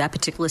requirements of that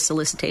particular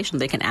solicitation,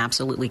 they can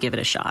absolutely give it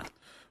a shot.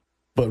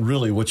 But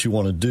really what you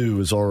want to do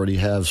is already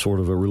have sort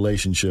of a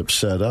relationship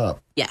set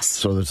up. Yes.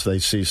 So that they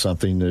see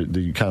something that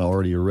you kind of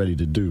already are ready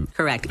to do.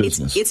 Correct.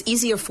 Business. It's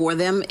easier for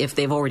them if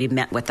they've already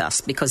met with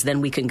us, because then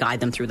we can guide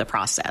them through the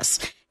process.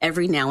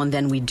 Every now and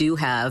then we do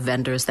have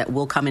vendors that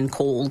will come in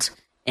cold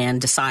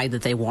and decide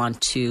that they want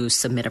to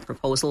submit a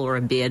proposal or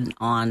a bid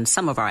on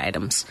some of our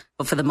items.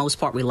 But for the most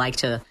part, we like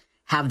to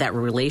have that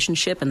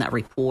relationship and that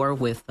rapport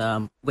with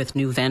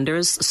new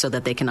vendors so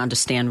that they can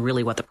understand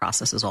really what the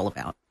process is all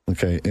about.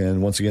 Okay,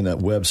 and once again, that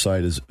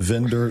website is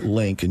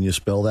VendorLink, and you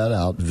spell that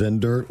out,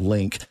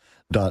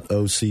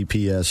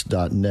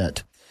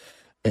 vendorlink.ocps.net.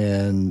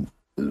 And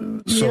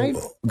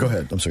so, go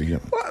ahead. I'm sorry. Yeah.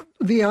 Well,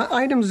 the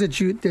items that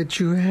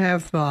you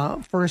have,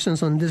 for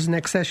instance, on this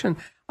next session,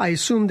 I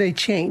assume they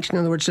change. In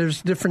other words,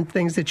 there's different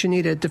things that you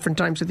need at different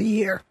times of the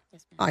year.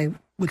 I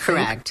would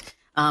correct. Think.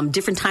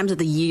 Different times of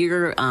the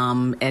year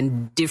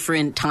and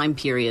different time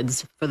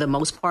periods. For the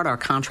most part, our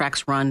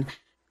contracts run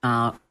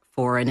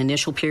for an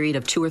initial period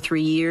of 2 or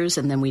 3 years,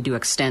 and then we do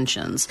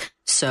extensions.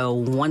 So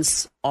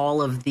once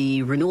all of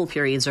the renewal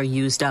periods are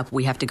used up,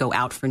 we have to go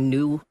out for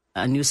new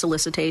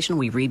solicitation.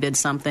 We rebid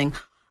something,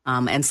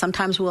 and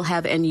sometimes we'll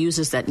have end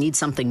users that need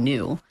something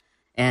new,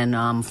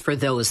 and for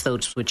those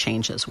would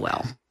change as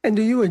well. And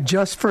do you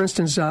adjust? For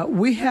instance,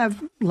 we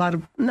have not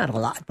a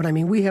lot, but I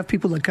mean, we have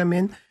people that come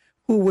in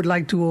who would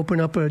like to open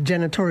up a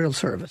janitorial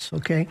service,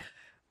 okay?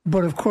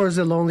 But of course,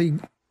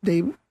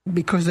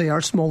 because they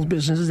are small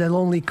businesses, they'll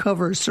only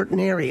cover a certain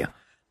area.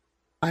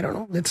 I don't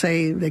know, let's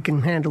say they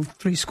can handle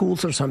 3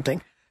 schools or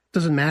something.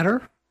 Does it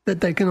matter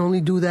that they can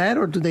only do that,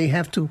 or do they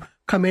have to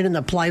come in and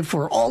apply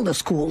for all the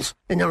schools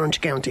in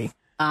Orange County?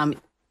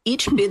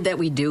 Each bid that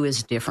we do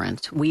is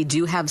different. We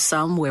do have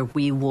some where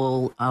we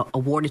will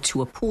award it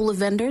to a pool of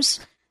vendors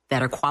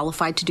that are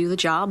qualified to do the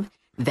job,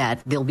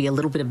 that there'll be a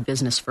little bit of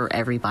business for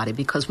everybody,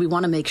 because we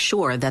want to make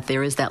sure that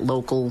there is that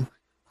local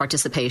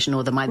participation,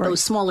 or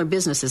those smaller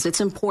businesses. It's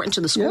important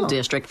to the school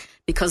district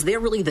because they're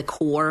really the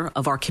core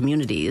of our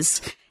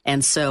communities.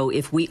 And so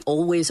if we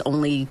always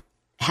only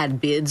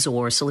had bids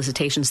or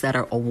solicitations that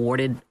are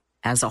awarded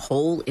as a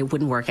whole, it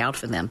wouldn't work out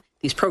for them.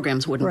 These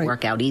programs wouldn't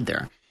work out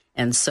either.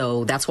 And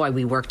so that's why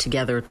we work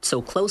together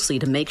so closely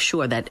to make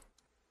sure that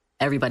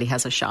everybody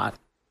has a shot.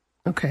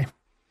 Okay.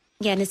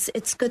 Yeah, and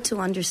it's good to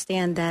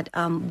understand that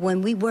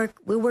when we're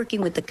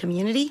working with the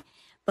community,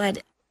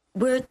 but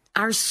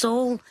our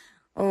sole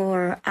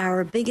or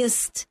our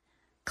biggest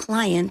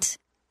client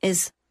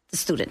is the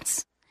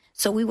students.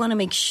 So we want to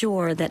make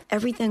sure that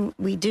everything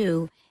we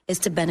do is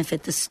to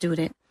benefit the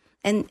student,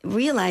 and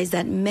realize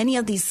that many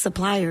of these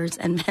suppliers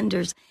and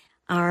vendors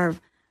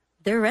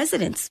they're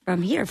residents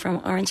from here,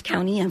 from Orange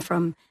County and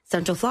from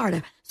Central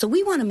Florida. So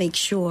we want to make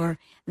sure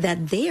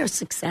that they are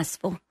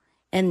successful,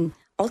 and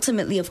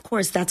ultimately, of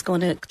course, that's going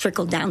to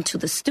trickle down to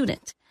the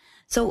student.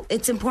 So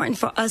it's important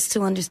for us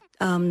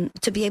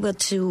to be able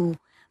to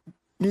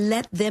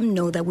let them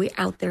know that we're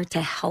out there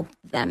to help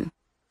them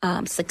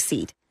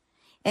succeed.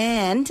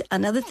 And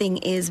another thing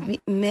is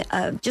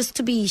just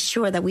to be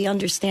sure that we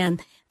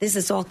understand this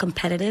is all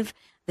competitive.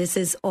 This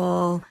is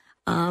all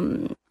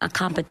a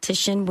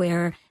competition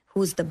where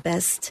who's the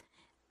best.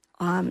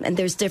 And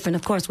there's different,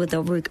 of course, with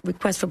the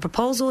request for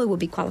proposal, it would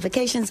be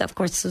qualifications. Of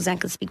course, Suzanne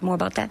could speak more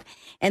about that.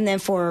 And then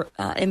for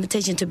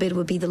invitation to bid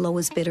would be the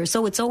lowest bidder.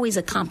 So it's always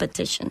a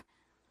competition.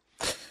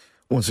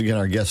 Once again,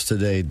 our guests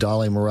today,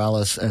 Dolly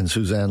Morales and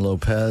Suzanne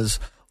Lopez,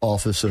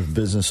 Office of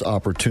Business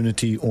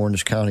Opportunity,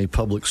 Orange County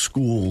Public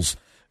Schools.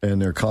 And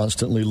they're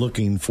constantly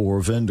looking for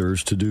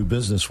vendors to do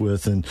business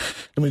with. And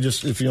let me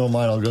just, if you don't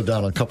mind, I'll go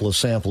down a couple of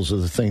samples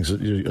of the things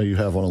that you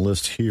have on a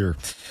list here.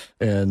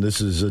 And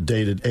this is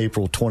dated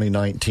April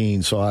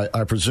 2019. So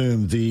I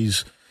presume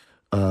these,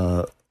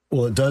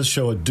 it does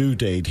show a due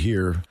date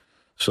here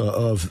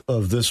of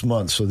this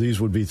month. So these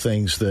would be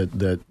things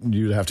that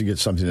you'd have to get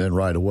something in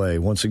right away.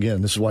 Once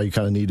again, this is why you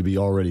kind of need to be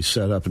already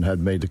set up and had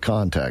made the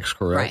contacts,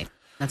 correct? Right.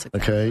 That's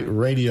okay.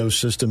 Radio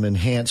system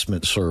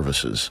enhancement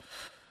services.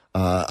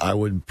 I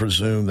would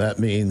presume that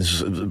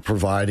means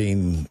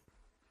providing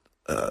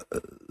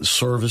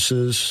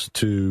services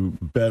to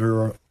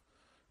better,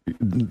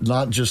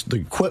 not just the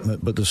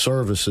equipment, but the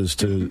services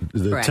to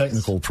the Correct.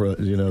 technical,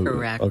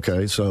 Correct.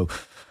 Okay, so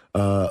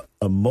a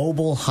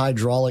mobile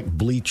hydraulic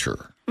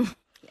bleacher.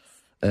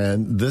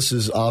 And this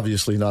is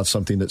obviously not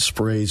something that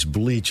sprays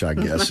bleach, I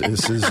guess.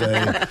 This is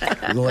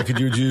like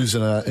you'd use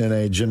in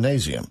a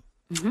gymnasium.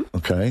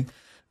 Okay.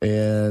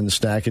 And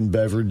snack and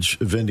beverage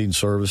vending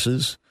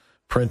services,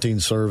 printing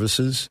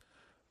services,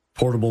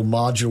 portable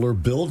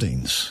modular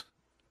buildings.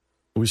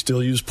 We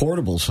still use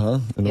portables, huh?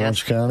 In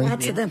Orange County?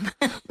 Lots of them.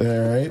 All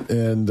right.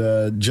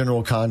 And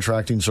general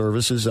contracting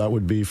services, that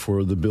would be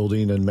for the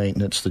building and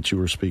maintenance that you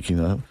were speaking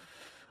of.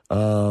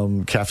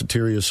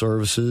 Cafeteria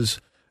services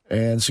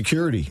and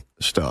security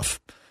stuff.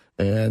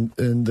 And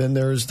then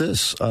there's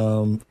this,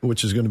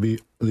 which is going to be,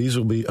 these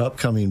will be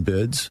upcoming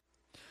bids.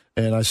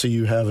 And I see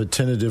you have a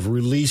tentative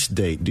release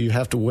date. Do you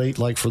have to wait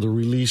for the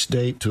release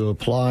date to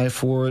apply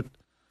for it?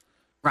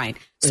 Right.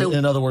 So,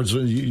 in other words,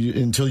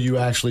 until you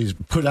actually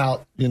put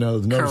out, the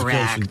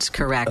notification.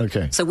 Correct.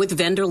 Okay. So with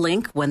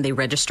VendorLink, when they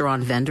register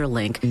on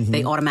VendorLink,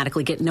 they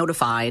automatically get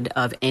notified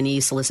of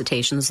any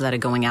solicitations that are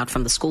going out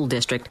from the school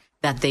district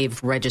that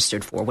they've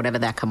registered for, whatever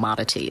that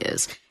commodity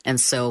is. And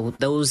so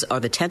those are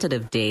the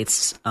tentative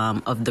dates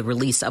of the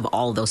release of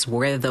all of those,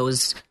 where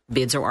those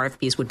bids or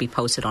RFPs would be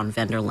posted on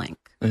VendorLink.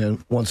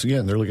 And once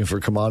again, they're looking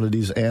for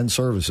commodities and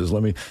services.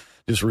 Let me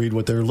just read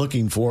what they're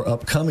looking for.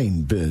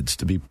 Upcoming bids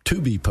to be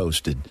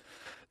posted.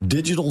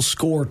 Digital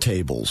score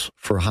tables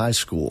for high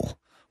school.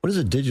 What is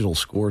a digital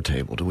score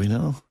table? Do we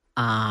know?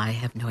 I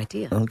have no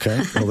idea.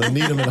 Okay. Well, they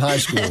need them in high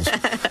schools.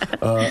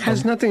 It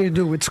has nothing to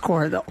do with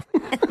score, though.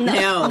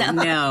 No.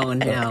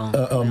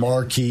 A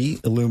marquee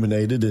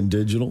illuminated in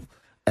digital.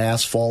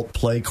 Asphalt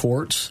play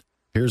courts.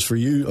 Here's for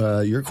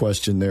you, your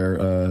question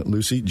there,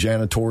 Lucy.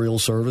 Janitorial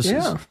services.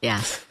 Yeah.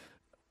 Yes.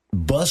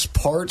 Bus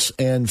parts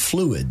and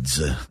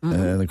fluids.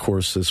 And, of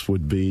course, this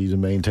would be to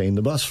maintain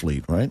the bus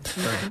fleet, right?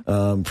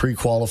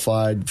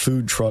 Pre-qualified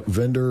food truck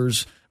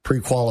vendors.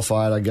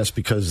 Pre-qualified, I guess,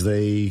 because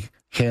they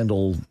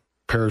handle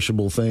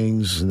perishable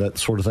things and that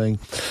sort of thing.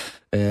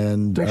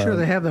 And make sure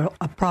they have a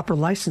proper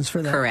license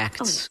for that.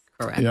 Correct.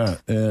 Yeah,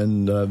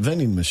 and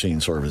vending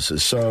machine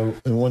services. So,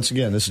 and once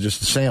again, this is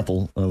just a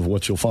sample of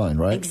what you'll find,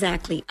 right?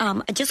 Exactly.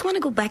 I just want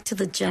to go back to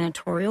the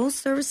janitorial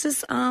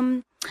services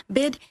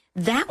bid.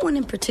 That one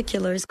in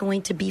particular is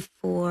going to be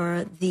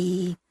for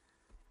the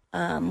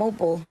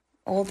mobile,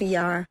 all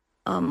the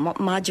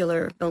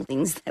modular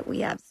buildings that we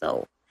have.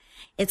 So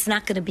it's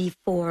not going to be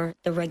for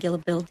the regular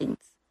buildings.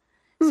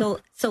 So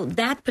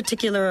that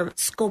particular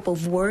scope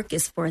of work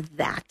is for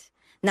that.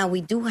 Now,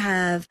 we do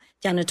have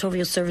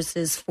janitorial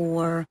services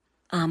for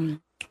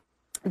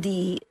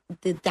the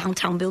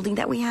downtown building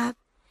that we have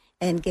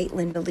and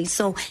Gateland building.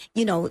 So,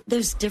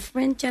 there's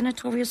different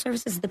janitorial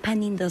services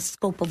depending the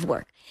scope of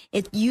work.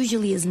 It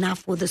usually is not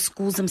for the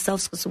schools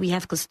themselves because we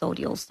have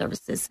custodial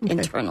services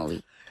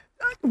internally.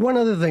 One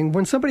other thing,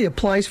 when somebody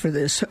applies for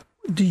this,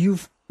 do you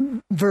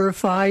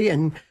verify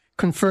and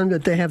confirm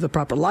that they have the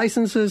proper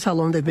licenses, how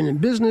long they've been in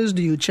business?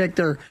 Do you check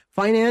their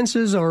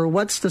finances, or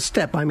what's the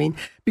step? I mean,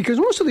 because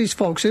most of these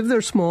folks, if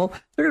they're small,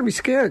 they're going to be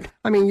scared.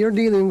 I mean, you're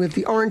dealing with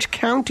the Orange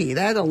County.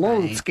 That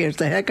alone scares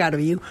the heck out of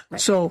you. Right.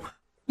 So,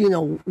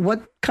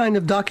 what kind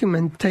of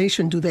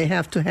documentation do they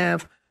have to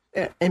have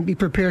and be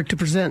prepared to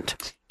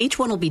present? Each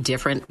one will be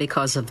different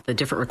because of the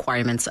different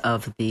requirements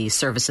of the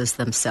services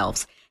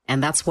themselves.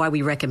 And that's why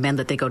we recommend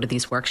that they go to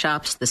these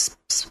workshops, this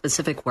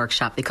specific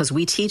workshop, because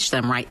we teach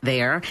them right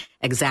there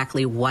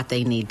exactly what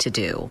they need to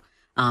do.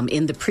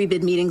 In the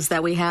pre-bid meetings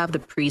that we have, the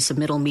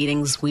pre-submittal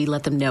meetings, we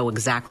let them know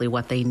exactly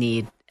what they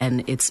need.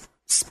 And it's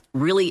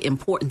really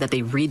important that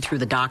they read through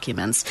the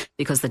documents,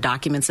 because the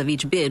documents of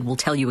each bid will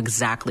tell you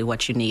exactly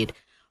what you need.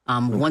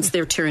 Once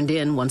they're turned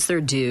in, once they're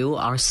due,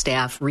 our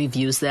staff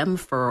reviews them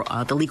for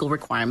the legal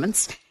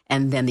requirements.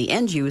 And then the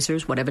end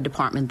users, whatever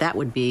department that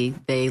would be,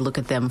 they look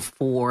at them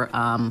for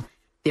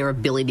their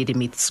ability to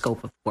meet the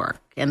scope of work.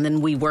 And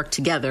then we work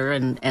together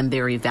and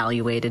they're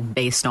evaluated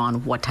based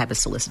on what type of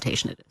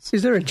solicitation it is.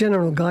 Is there a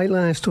general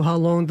guideline as to how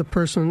long the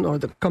person or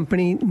the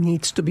company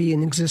needs to be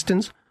in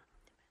existence?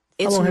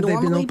 It's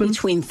normally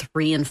between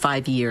 3 and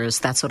 5 years.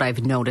 That's what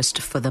I've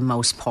noticed for the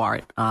most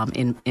part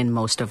in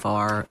most of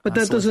our But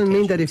that doesn't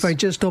mean that if I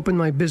just opened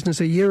my business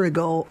a year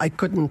ago, I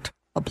couldn't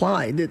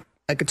apply.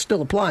 I could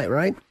still apply,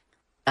 right?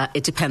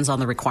 It depends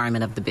on the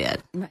requirement of the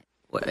bid. Right.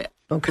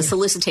 Okay. The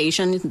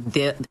solicitation,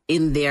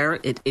 in there,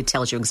 it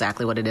tells you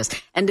exactly what it is.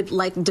 And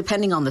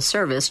depending on the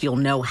service, you'll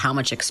know how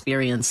much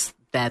experience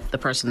that the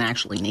person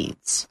actually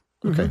needs.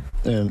 Okay.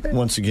 And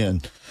once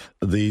again,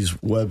 these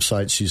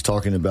websites she's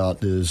talking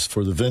about is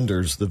for the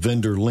vendors. The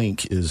vendor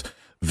link is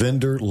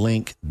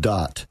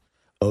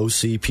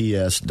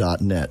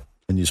vendorlink.ocps.net.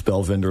 And you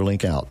spell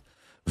vendorlink out.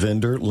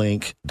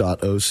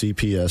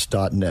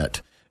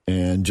 vendorlink.ocps.net.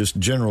 And just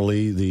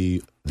generally,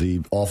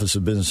 the Office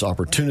of Business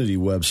Opportunity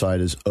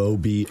website is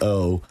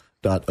obo.ocps.net.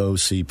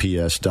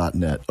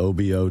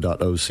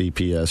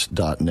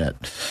 obo.ocps.net.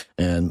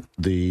 And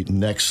the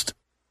next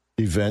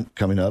event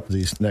coming up,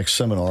 the next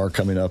seminar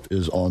coming up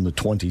is on the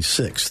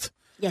 26th.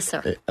 Yes,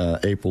 sir.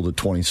 April the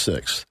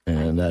 26th.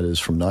 And that is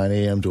from 9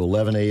 a.m. to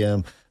 11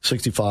 a.m.,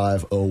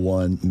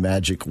 6501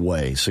 Magic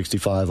Way.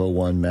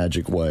 6501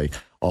 Magic Way.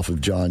 off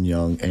of John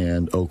Young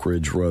and Oak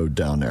Ridge Road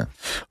down there.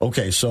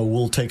 Okay, so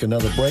we'll take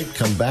another break,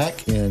 come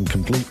back, and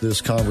complete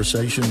this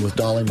conversation with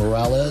Dolly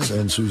Morales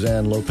and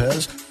Suzanne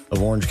Lopez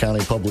of Orange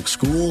County Public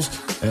Schools.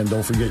 And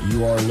don't forget,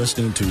 you are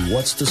listening to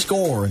What's the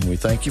Score, and we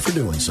thank you for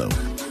doing so.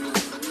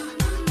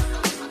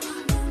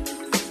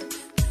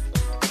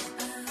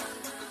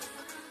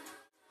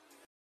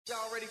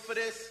 Y'all ready for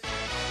this?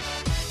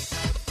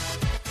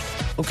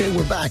 Okay,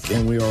 we're back,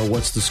 and we are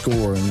What's the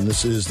Score, and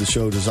this is the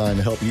show designed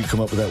to help you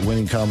come up with that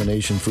winning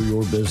combination for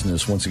your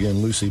business. Once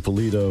again, Lucy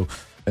Polito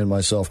and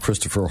myself,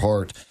 Christopher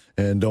Hart.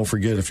 And don't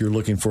forget, if you're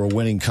looking for a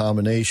winning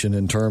combination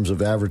in terms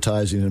of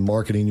advertising and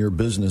marketing your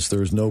business,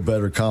 there's no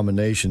better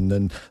combination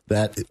than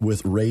that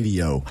with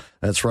radio.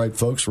 That's right,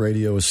 folks.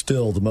 Radio is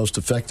still the most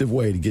effective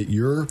way to get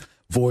your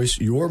voice,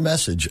 your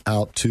message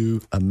out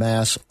to a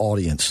mass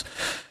audience.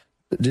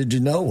 Did you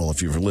know, well,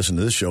 if you've listened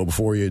to this show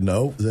before, you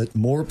know that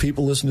more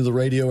people listen to the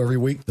radio every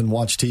week than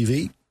watch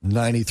TV,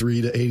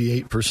 93 to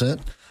 88%.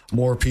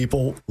 More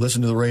people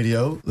listen to the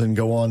radio than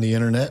go on the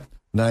internet,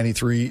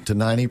 93 to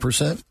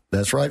 90%.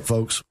 That's right,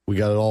 folks. We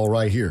got it all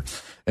right here.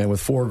 And with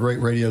 4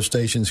 great radio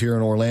stations here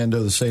in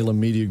Orlando, the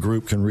Salem Media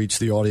Group can reach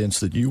the audience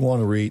that you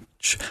want to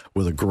reach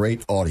with a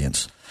great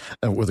audience.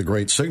 With a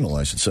great signal,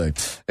 I should say.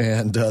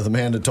 And the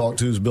man to talk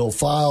to is Bill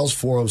Files.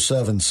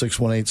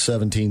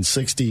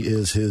 407-618-1760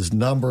 is his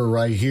number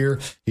right here.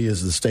 He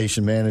is the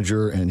station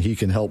manager, and he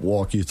can help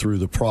walk you through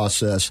the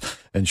process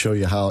and show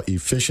you how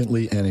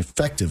efficiently and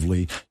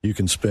effectively you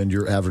can spend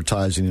your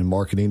advertising and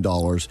marketing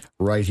dollars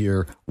right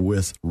here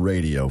with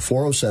radio.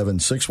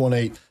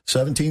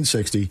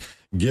 407-618-1760.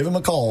 Give him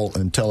a call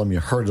and tell him you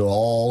heard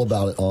all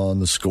about it on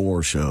the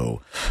Score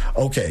Show.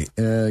 Okay,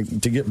 to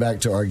get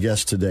back to our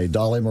guests today,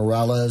 Dolly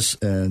Morales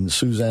and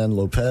Suzanne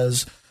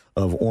Lopez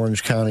of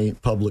Orange County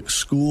Public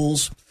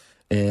Schools.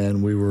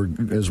 And we were,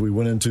 as we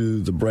went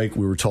into the break,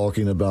 we were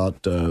talking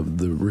about the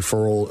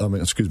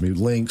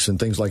links and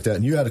things like that.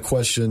 And you had a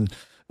question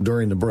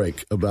during the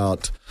break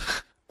about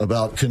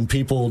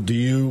do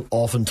you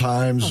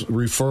oftentimes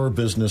refer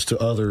business to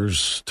other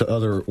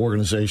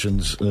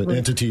organizations,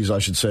 entities, I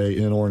should say,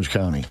 in Orange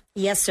County?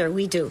 Yes, sir,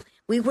 we do.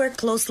 We work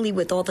closely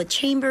with all the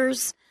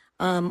chambers,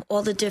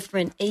 all the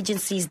different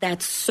agencies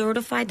that's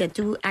certified, that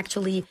do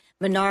actually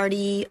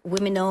minority,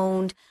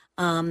 women-owned,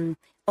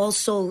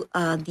 also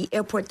the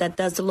airport that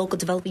does the local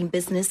developing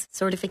business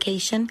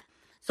certification.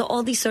 So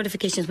all these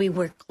certifications, we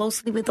work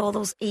closely with all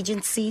those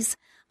agencies.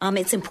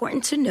 It's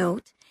important to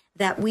note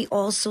that we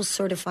also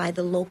certify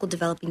the local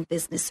developing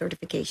business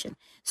certification.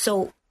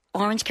 So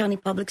Orange County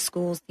Public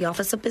Schools, the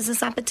Office of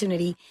Business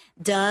Opportunity,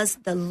 does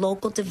the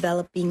local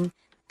developing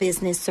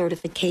business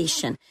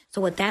certification.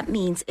 So what that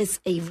means is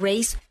a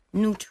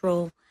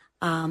race-neutral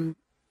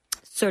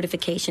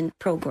certification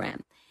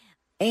program.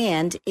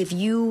 And if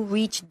you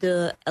reach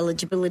the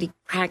eligibility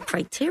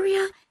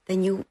criteria,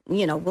 then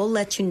we'll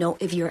let you know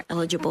if you're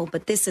eligible.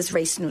 But this is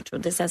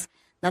race-neutral. This has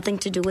nothing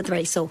to do with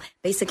race. So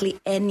basically,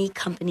 any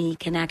company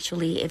can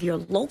actually, if you're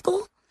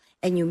local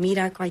and you meet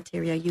our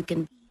criteria, you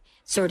can be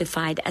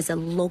certified as a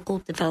local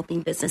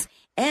developing business.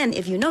 And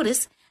if you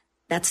notice,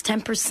 that's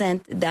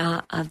 10%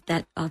 of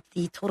the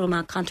total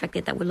amount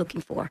contracted that we're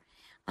looking for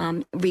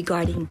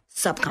regarding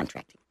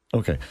subcontracting.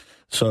 Okay.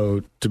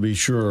 So to be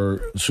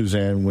sure,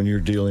 Suzanne, when you're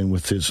dealing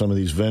with some of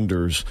these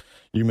vendors,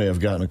 you may have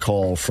gotten a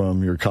call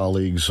from your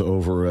colleagues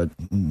over at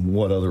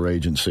what other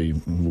agency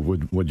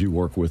would you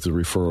work with to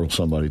refer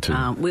somebody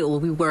to?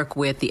 We work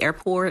with the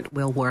airport.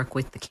 We'll work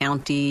with the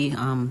county,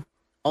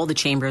 all the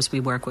chambers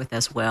we work with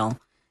as well.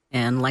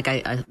 And like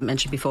I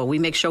mentioned before, we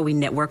make sure we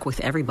network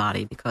with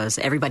everybody because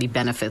everybody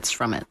benefits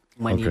from it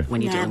when you're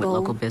dealing with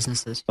local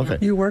businesses. Okay.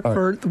 You work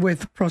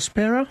with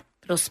Prospera?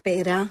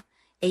 Prospera,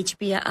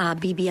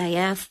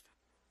 BBIF.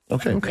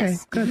 Okay.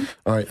 Yes. Good.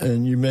 All right.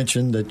 And you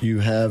mentioned that you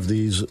have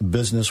these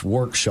business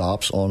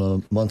workshops on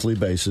a monthly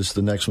basis.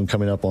 The next one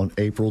coming up on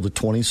April the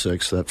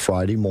 26th, that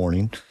Friday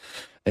morning.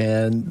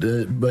 And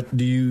but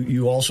do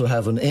you also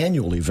have an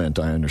annual event,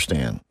 I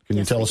understand. Can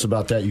you tell us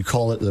about that? You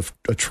call it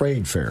a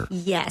trade fair.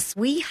 Yes,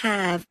 we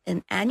have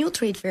an annual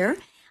trade fair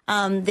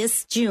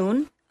this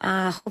June.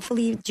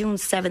 Hopefully June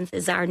 7th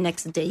is our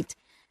next date.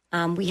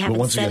 We have. But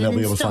once again, they'll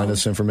be able to find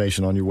this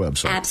information on your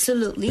website.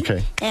 Absolutely.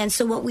 Okay. And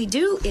so what we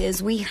do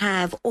is we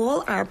have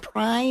all our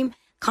prime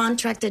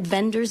contracted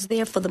vendors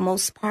there for the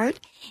most part,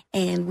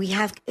 and we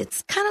have,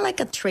 it's kind of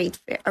like a trade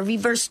fair, a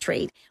reverse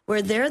trade,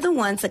 where they're the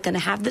ones that are going to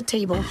have the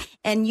table,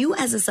 and you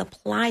as a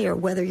supplier,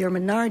 whether you're a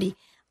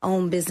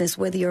minority-owned business,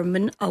 whether you're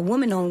a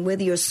woman-owned,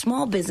 whether you're a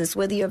small business,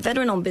 whether you're a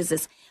veteran-owned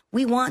business,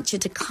 we want you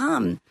to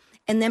come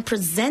and then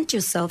present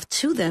yourself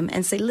to them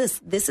and say,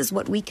 listen, this is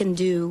what we can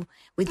do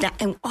with that,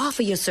 and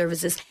offer your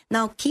services.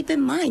 Now, keep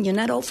in mind, you're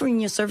not offering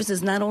your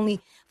services not only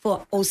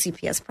for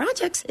OCPS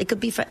projects. It could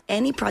be for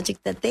any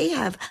project that they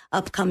have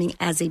upcoming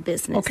as a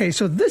business. Okay,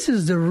 so this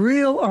is the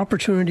real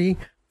opportunity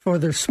for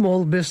the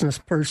small business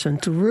person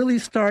to really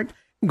start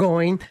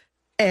going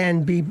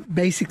and be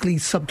basically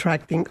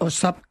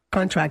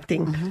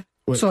subcontracting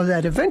so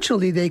that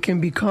eventually they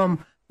can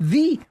become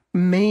the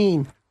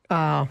main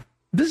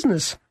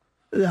business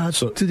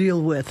to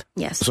deal with.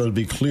 Yes. So to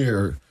be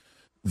clear,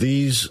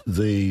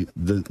 the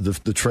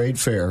trade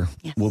fair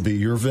will be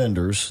your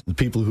vendors, the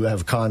people who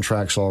have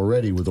contracts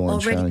already with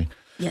Orange County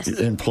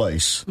in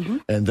place,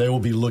 and they will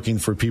be looking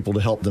for people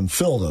to help them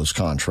fill those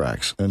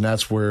contracts, and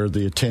that's where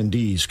the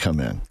attendees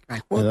come in.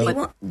 Right.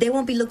 Well, they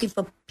won't be looking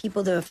for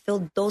people to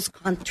fill those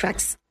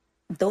contracts,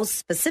 those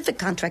specific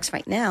contracts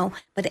right now,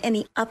 but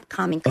any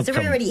upcoming, because they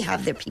already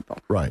have their people.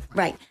 Right.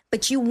 Right.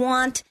 But you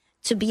want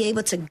to be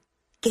able to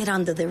get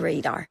under the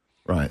radar.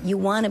 Right. You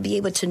want to be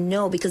able to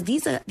know, because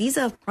these are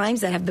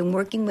primes that have been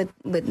working with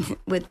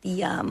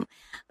the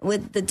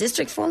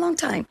district for a long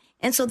time,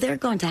 and so they're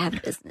going to have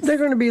business. They're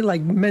going to be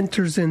like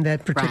mentors in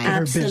that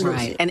particular business.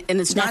 Right. And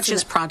it's not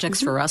just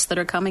projects for us that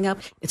are coming up.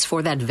 It's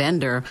for that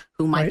vendor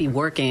who might be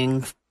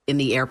working in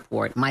the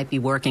airport, might be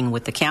working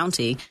with the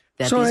county.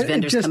 That so these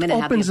vendors it just come in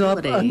and opens have the up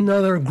ability.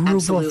 another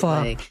group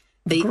of.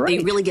 They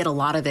really get a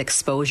lot of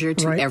exposure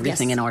to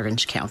everything in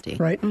Orange County.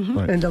 Right.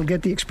 And they'll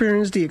get the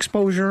experience, the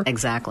exposure.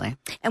 Exactly.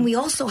 And we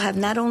also have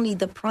not only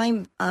the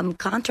prime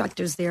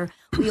contractors there,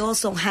 we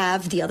also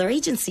have the other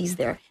agencies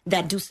there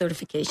that do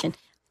certification.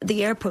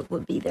 The airport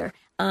will be there.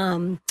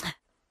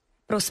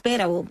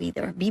 Prospera will be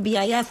there.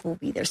 BBIF will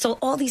be there. So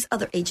all these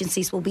other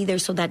agencies will be there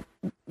so that,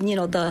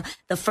 the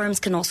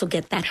firms can also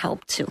get that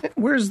help too.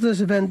 Where's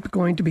this event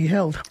going to be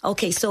held?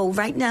 Okay, so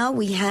right now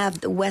we have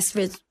the West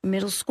Ridge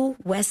Middle School,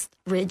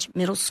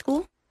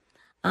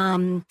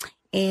 and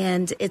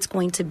it's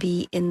going to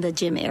be in the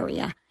gym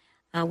area.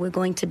 We're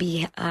going to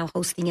be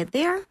hosting it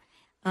there.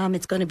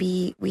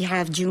 We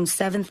have June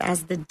 7th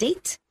as the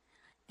date.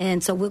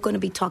 And so we're going to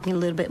be talking a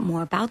little bit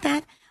more about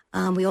that.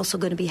 We're also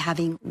going to be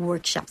having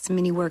workshops,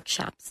 mini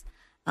workshops.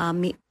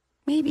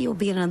 Maybe it'll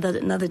be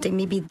another day,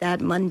 maybe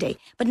that Monday.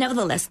 But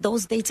nevertheless,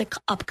 those dates are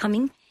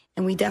upcoming,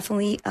 and we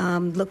definitely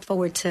look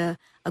forward to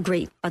a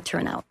great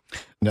turnout.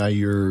 Now,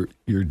 you're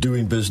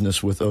doing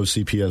business with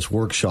OCPS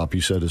Workshop,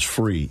 you said, is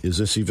free. Is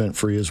this event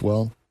free as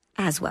well?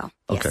 As well,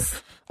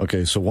 yes.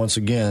 Okay, so once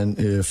again,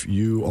 if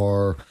you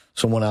are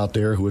someone out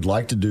there who would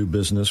like to do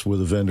business with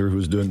a vendor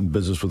who's doing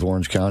business with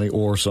Orange County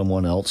or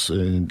someone else,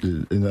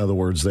 in other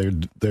words,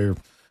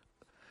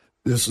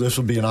 this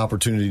would be an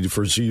opportunity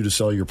for you to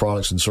sell your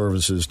products and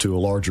services to a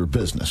larger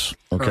business,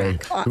 okay,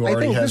 who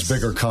already has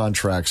bigger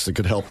contracts that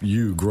could help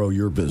you grow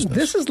your business.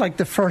 This is like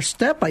the first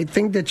step. I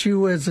think that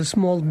you, as a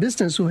small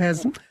business who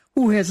has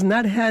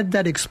not had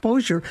that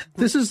exposure,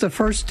 this is the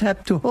first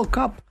step to hook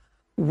up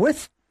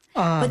with.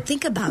 But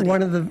think about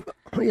one it. of the.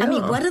 I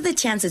mean, what are the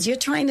chances you're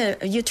trying to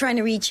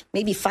reach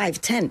maybe 5,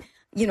 10,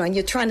 and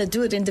you're trying to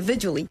do it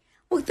individually?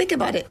 Well, think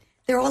about it.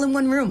 They're all in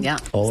one room. Yeah.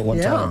 All at one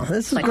time. Yeah,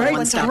 this is like great.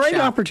 a Great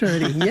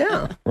opportunity.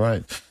 Yeah.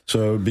 Right.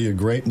 So it'd be a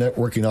great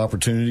networking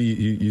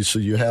opportunity. So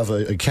you have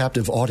a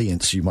captive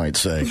audience, you might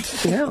say.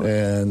 Yeah.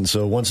 And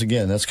so once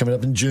again, that's coming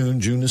up in June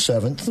the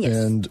 7th. Yes.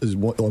 And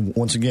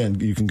once again,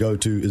 you can go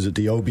to, is it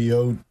the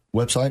OBO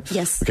website?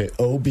 Yes. Okay,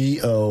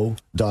 obo.ocps.net.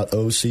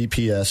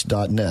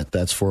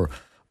 That's for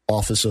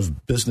Office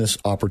of Business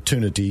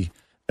Opportunity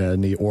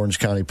in the Orange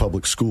County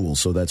Public Schools.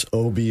 So that's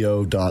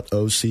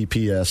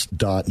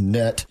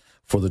obo.ocps.net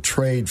for the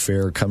trade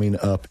fair coming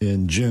up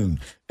in June.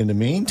 In the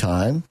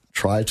meantime,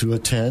 try to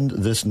attend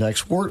this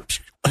next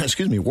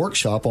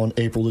workshop on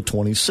April the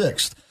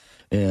 26th.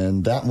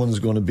 And that one's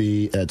going to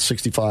be at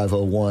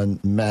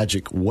 6501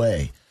 Magic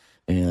Way.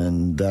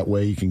 And that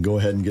way you can go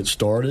ahead and get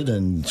started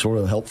and sort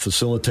of help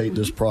facilitate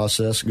this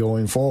process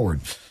going forward.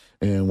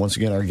 And once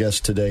again, our guests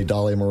today,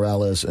 Dalia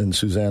Morales and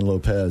Suzanne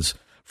Lopez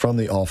from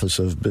the Office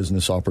of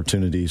Business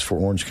Opportunities for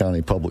Orange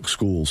County Public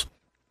Schools.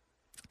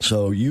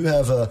 So you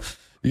have a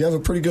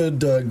pretty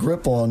good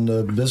grip on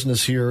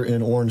business here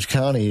in Orange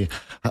County.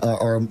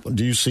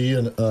 Do you see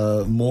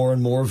more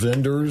and more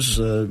vendors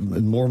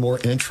and more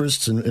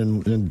interests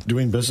in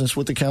doing business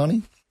with the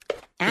county?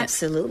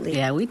 Absolutely.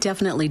 Yeah, we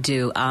definitely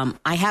do.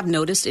 I have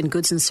noticed in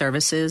goods and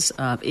services,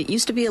 it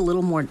used to be a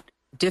little more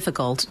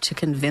difficult to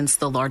convince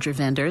the larger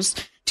vendors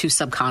to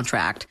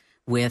subcontract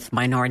with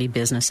minority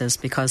businesses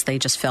because they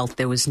just felt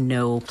there was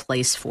no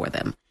place for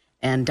them.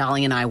 And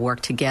Dalia and I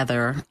work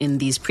together in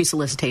these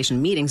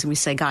pre-solicitation meetings, and we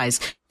say, guys,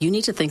 you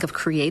need to think of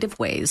creative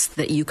ways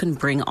that you can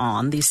bring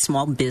on these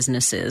small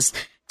businesses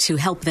to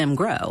help them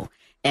grow.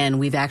 And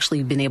we've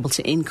actually been able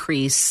to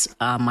increase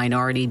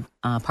minority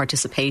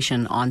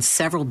participation on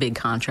several big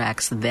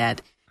contracts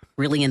that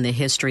really in the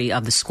history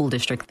of the school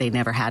district they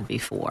never had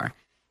before.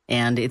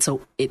 And it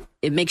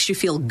makes you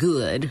feel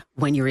good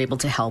when you're able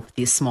to help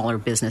these smaller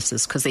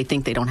businesses because they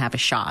think they don't have a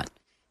shot.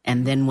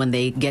 And then when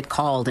they get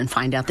called and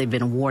find out they've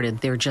been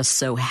awarded, they're just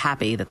so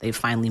happy that they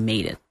finally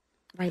made it.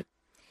 Right.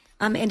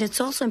 And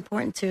it's also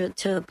important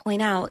to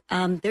point out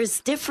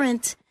there's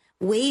different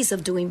ways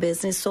of doing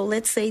business. So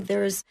let's say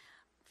there's,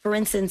 for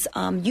instance,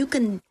 you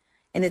can,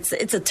 and it's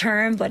a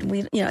term, but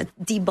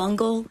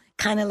debungle,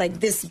 kind of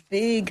like this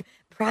big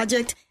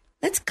project.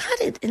 Let's cut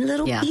it in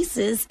little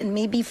pieces, and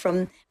maybe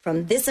from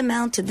this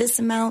amount to this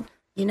amount.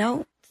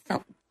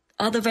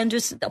 Other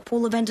vendors, a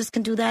pool of vendors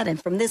can do that,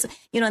 and from this,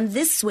 and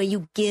this way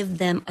you give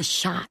them a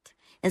shot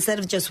instead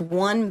of just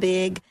one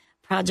big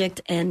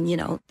project and,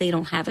 they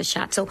don't have a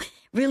shot. So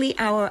really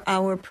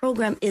our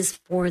program is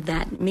for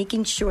that,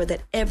 making sure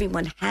that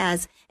everyone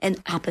has an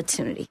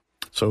opportunity.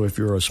 So if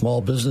you're a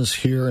small business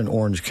here in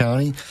Orange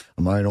County,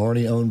 a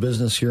minority-owned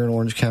business here in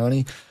Orange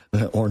County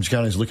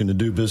is looking to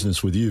do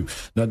business with you.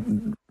 Now,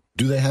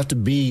 do they have to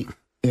be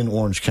in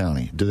Orange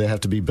County? Do they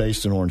have to be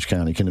based in Orange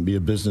County? Can it be a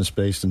business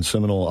based in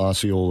Seminole,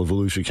 Osceola,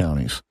 Volusia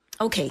counties?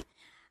 Okay.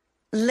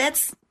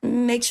 Let's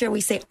make sure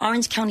we say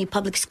Orange County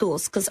Public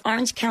Schools, because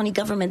Orange County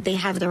government, they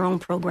have their own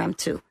program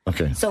too.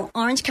 Okay. So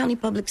Orange County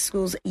Public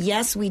Schools,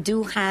 yes, we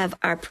do have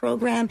our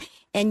program.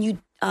 And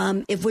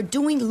if we're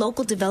doing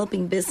local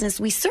developing business,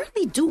 we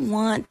certainly do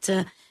want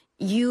to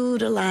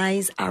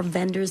utilize our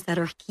vendors that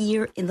are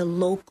here in the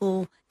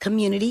local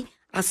community,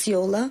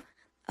 Osceola,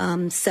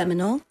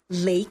 Seminole,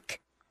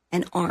 Lake,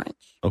 and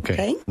Orange.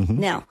 Okay. Mm-hmm.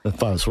 Now,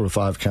 that's sort of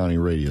 5-county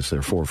radius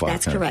there, 4 or 5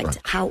 that's counties. Correct. Right.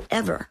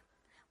 However,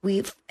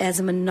 as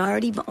a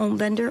minority-owned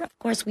vendor, of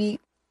course,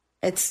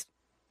 it's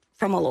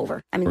from all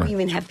over. I mean, right. We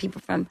even have people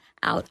from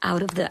out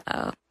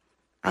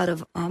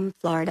of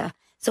Florida.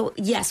 So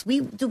yes,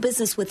 we do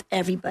business with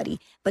everybody,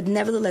 but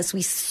nevertheless,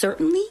 we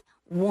certainly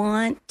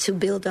want to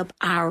build up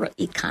our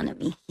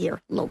economy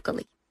here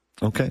locally.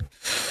 Okay.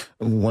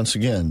 Once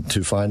again,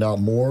 to find out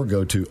more,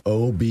 go to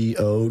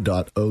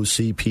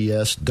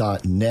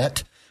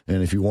obo.ocps.net.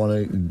 And if you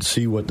want to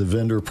see what the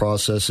vendor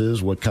process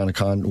is, what kind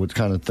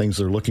of things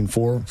they're looking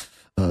for,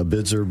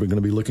 bids are going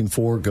to be looking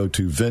for, go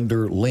to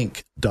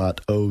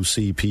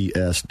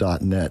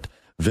vendorlink.ocps.net.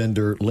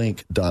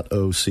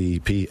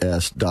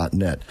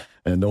 vendorlink.ocps.net.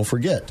 And don't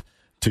forget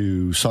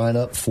to sign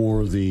up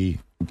for the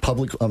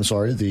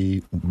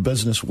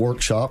business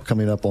workshop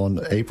coming up on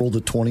April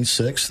the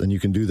 26th, and you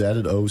can do that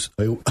at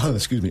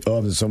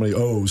so many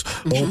O's,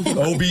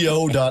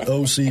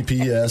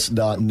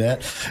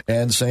 obo.ocps.net,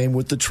 and same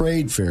with the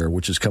trade fair,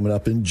 which is coming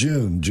up in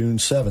June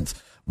 7th.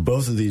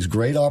 Both of these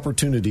great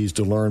opportunities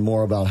to learn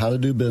more about how to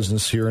do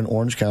business here in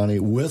Orange County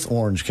with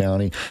Orange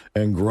County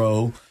and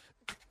grow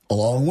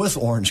along with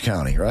Orange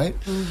County, right?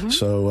 Mm-hmm.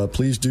 So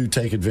please do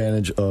take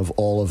advantage of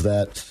all of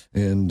that.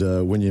 And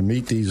when you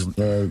meet these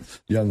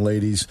young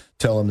ladies,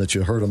 tell them that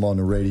you heard them on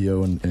the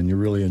radio and you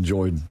really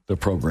enjoyed the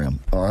program.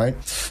 All right?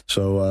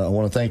 So I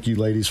want to thank you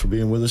ladies for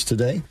being with us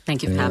today.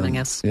 Thank you for having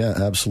us. Yeah,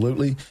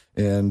 absolutely.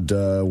 And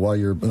while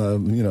you're,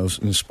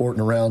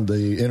 sporting around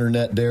the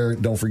internet there,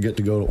 don't forget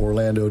to go to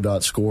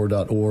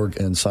orlando.score.org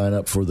and sign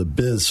up for the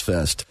Biz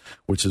Fest,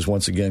 which is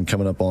once again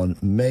coming up on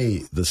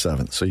May the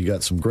 7th. So you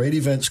got some great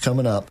events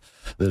coming up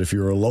that if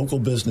you're a local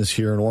business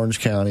here in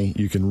Orange County,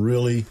 you can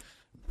really,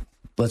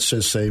 let's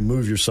just say,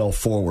 move yourself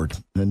forward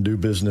and do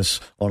business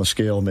on a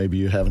scale maybe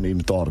you haven't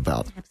even thought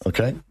about. Absolutely.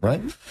 Okay?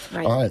 Right?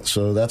 Right. All right.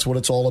 So that's what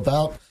it's all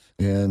about.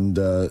 And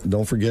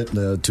don't forget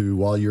to,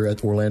 while you're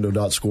at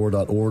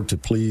orlando.score.org, to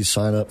please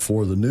sign up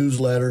for the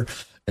newsletter.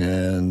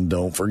 And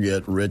don't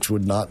forget, Rich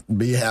would not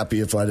be happy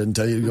if I didn't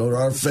tell you to go to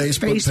our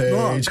Facebook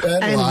page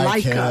and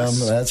like him.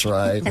 Us. That's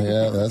right.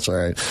 Yeah, that's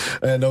right.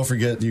 And don't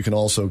forget, you can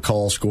also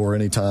call SCORE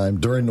anytime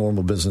during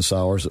normal business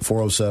hours at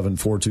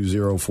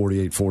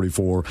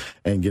 407-420-4844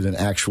 and get an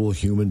actual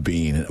human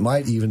being. And it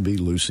might even be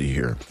Lucy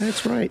here.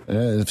 That's right.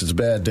 And if it's a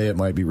bad day, it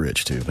might be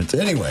Rich too. But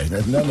anyway,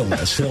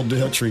 nonetheless,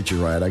 he'll treat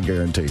you right, I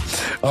guarantee.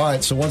 All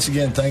right. So once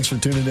again, thanks for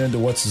tuning in to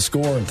What's the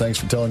Score, and thanks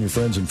for telling your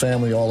friends and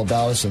family all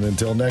about us. And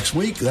until next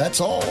week, that's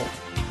all.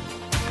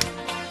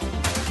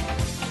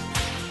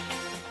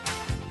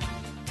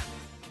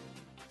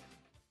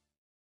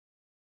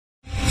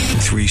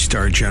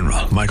 3-star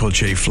General Michael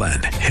J.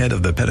 Flynn, head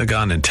of the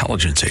Pentagon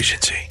Intelligence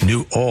Agency,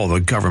 knew all the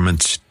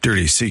government's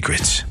dirty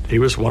secrets. He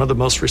was one of the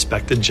most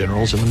respected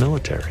generals in the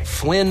military.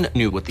 Flynn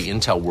knew what the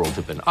intel world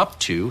had been up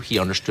to. He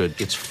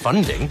understood its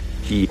funding.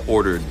 He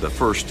ordered the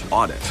first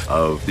audit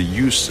of the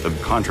use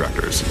of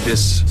contractors.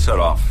 This set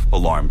off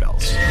alarm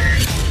bells.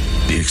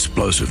 The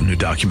explosive new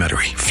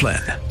documentary,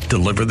 Flynn,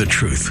 Deliver the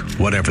Truth,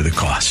 Whatever the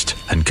Cost,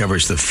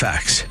 uncovers the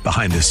facts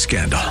behind this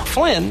scandal.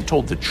 Flynn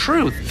told the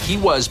truth. He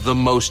was the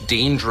most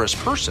dangerous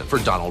person for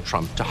Donald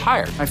Trump to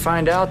hire. I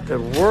find out the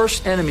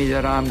worst enemy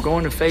that I'm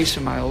going to face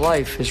in my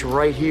life is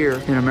right here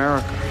in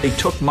America. They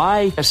took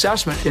my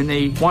assessment and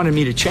they wanted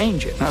me to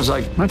change it. And I was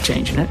like, I'm not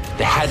changing it.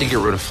 They had to get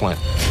rid of Flynn.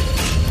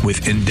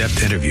 With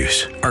in-depth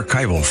interviews,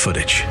 archival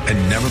footage,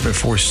 and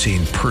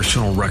never-before-seen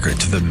personal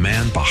records of the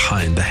man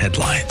behind the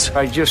headlines.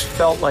 I just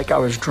felt like I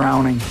was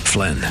drowning.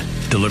 Flynn,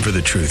 Deliver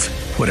the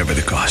Truth, Whatever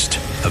the Cost.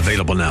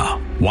 Available now.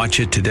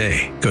 Watch it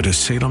today. Go to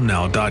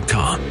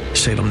salemnow.com.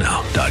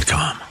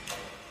 salemnow.com.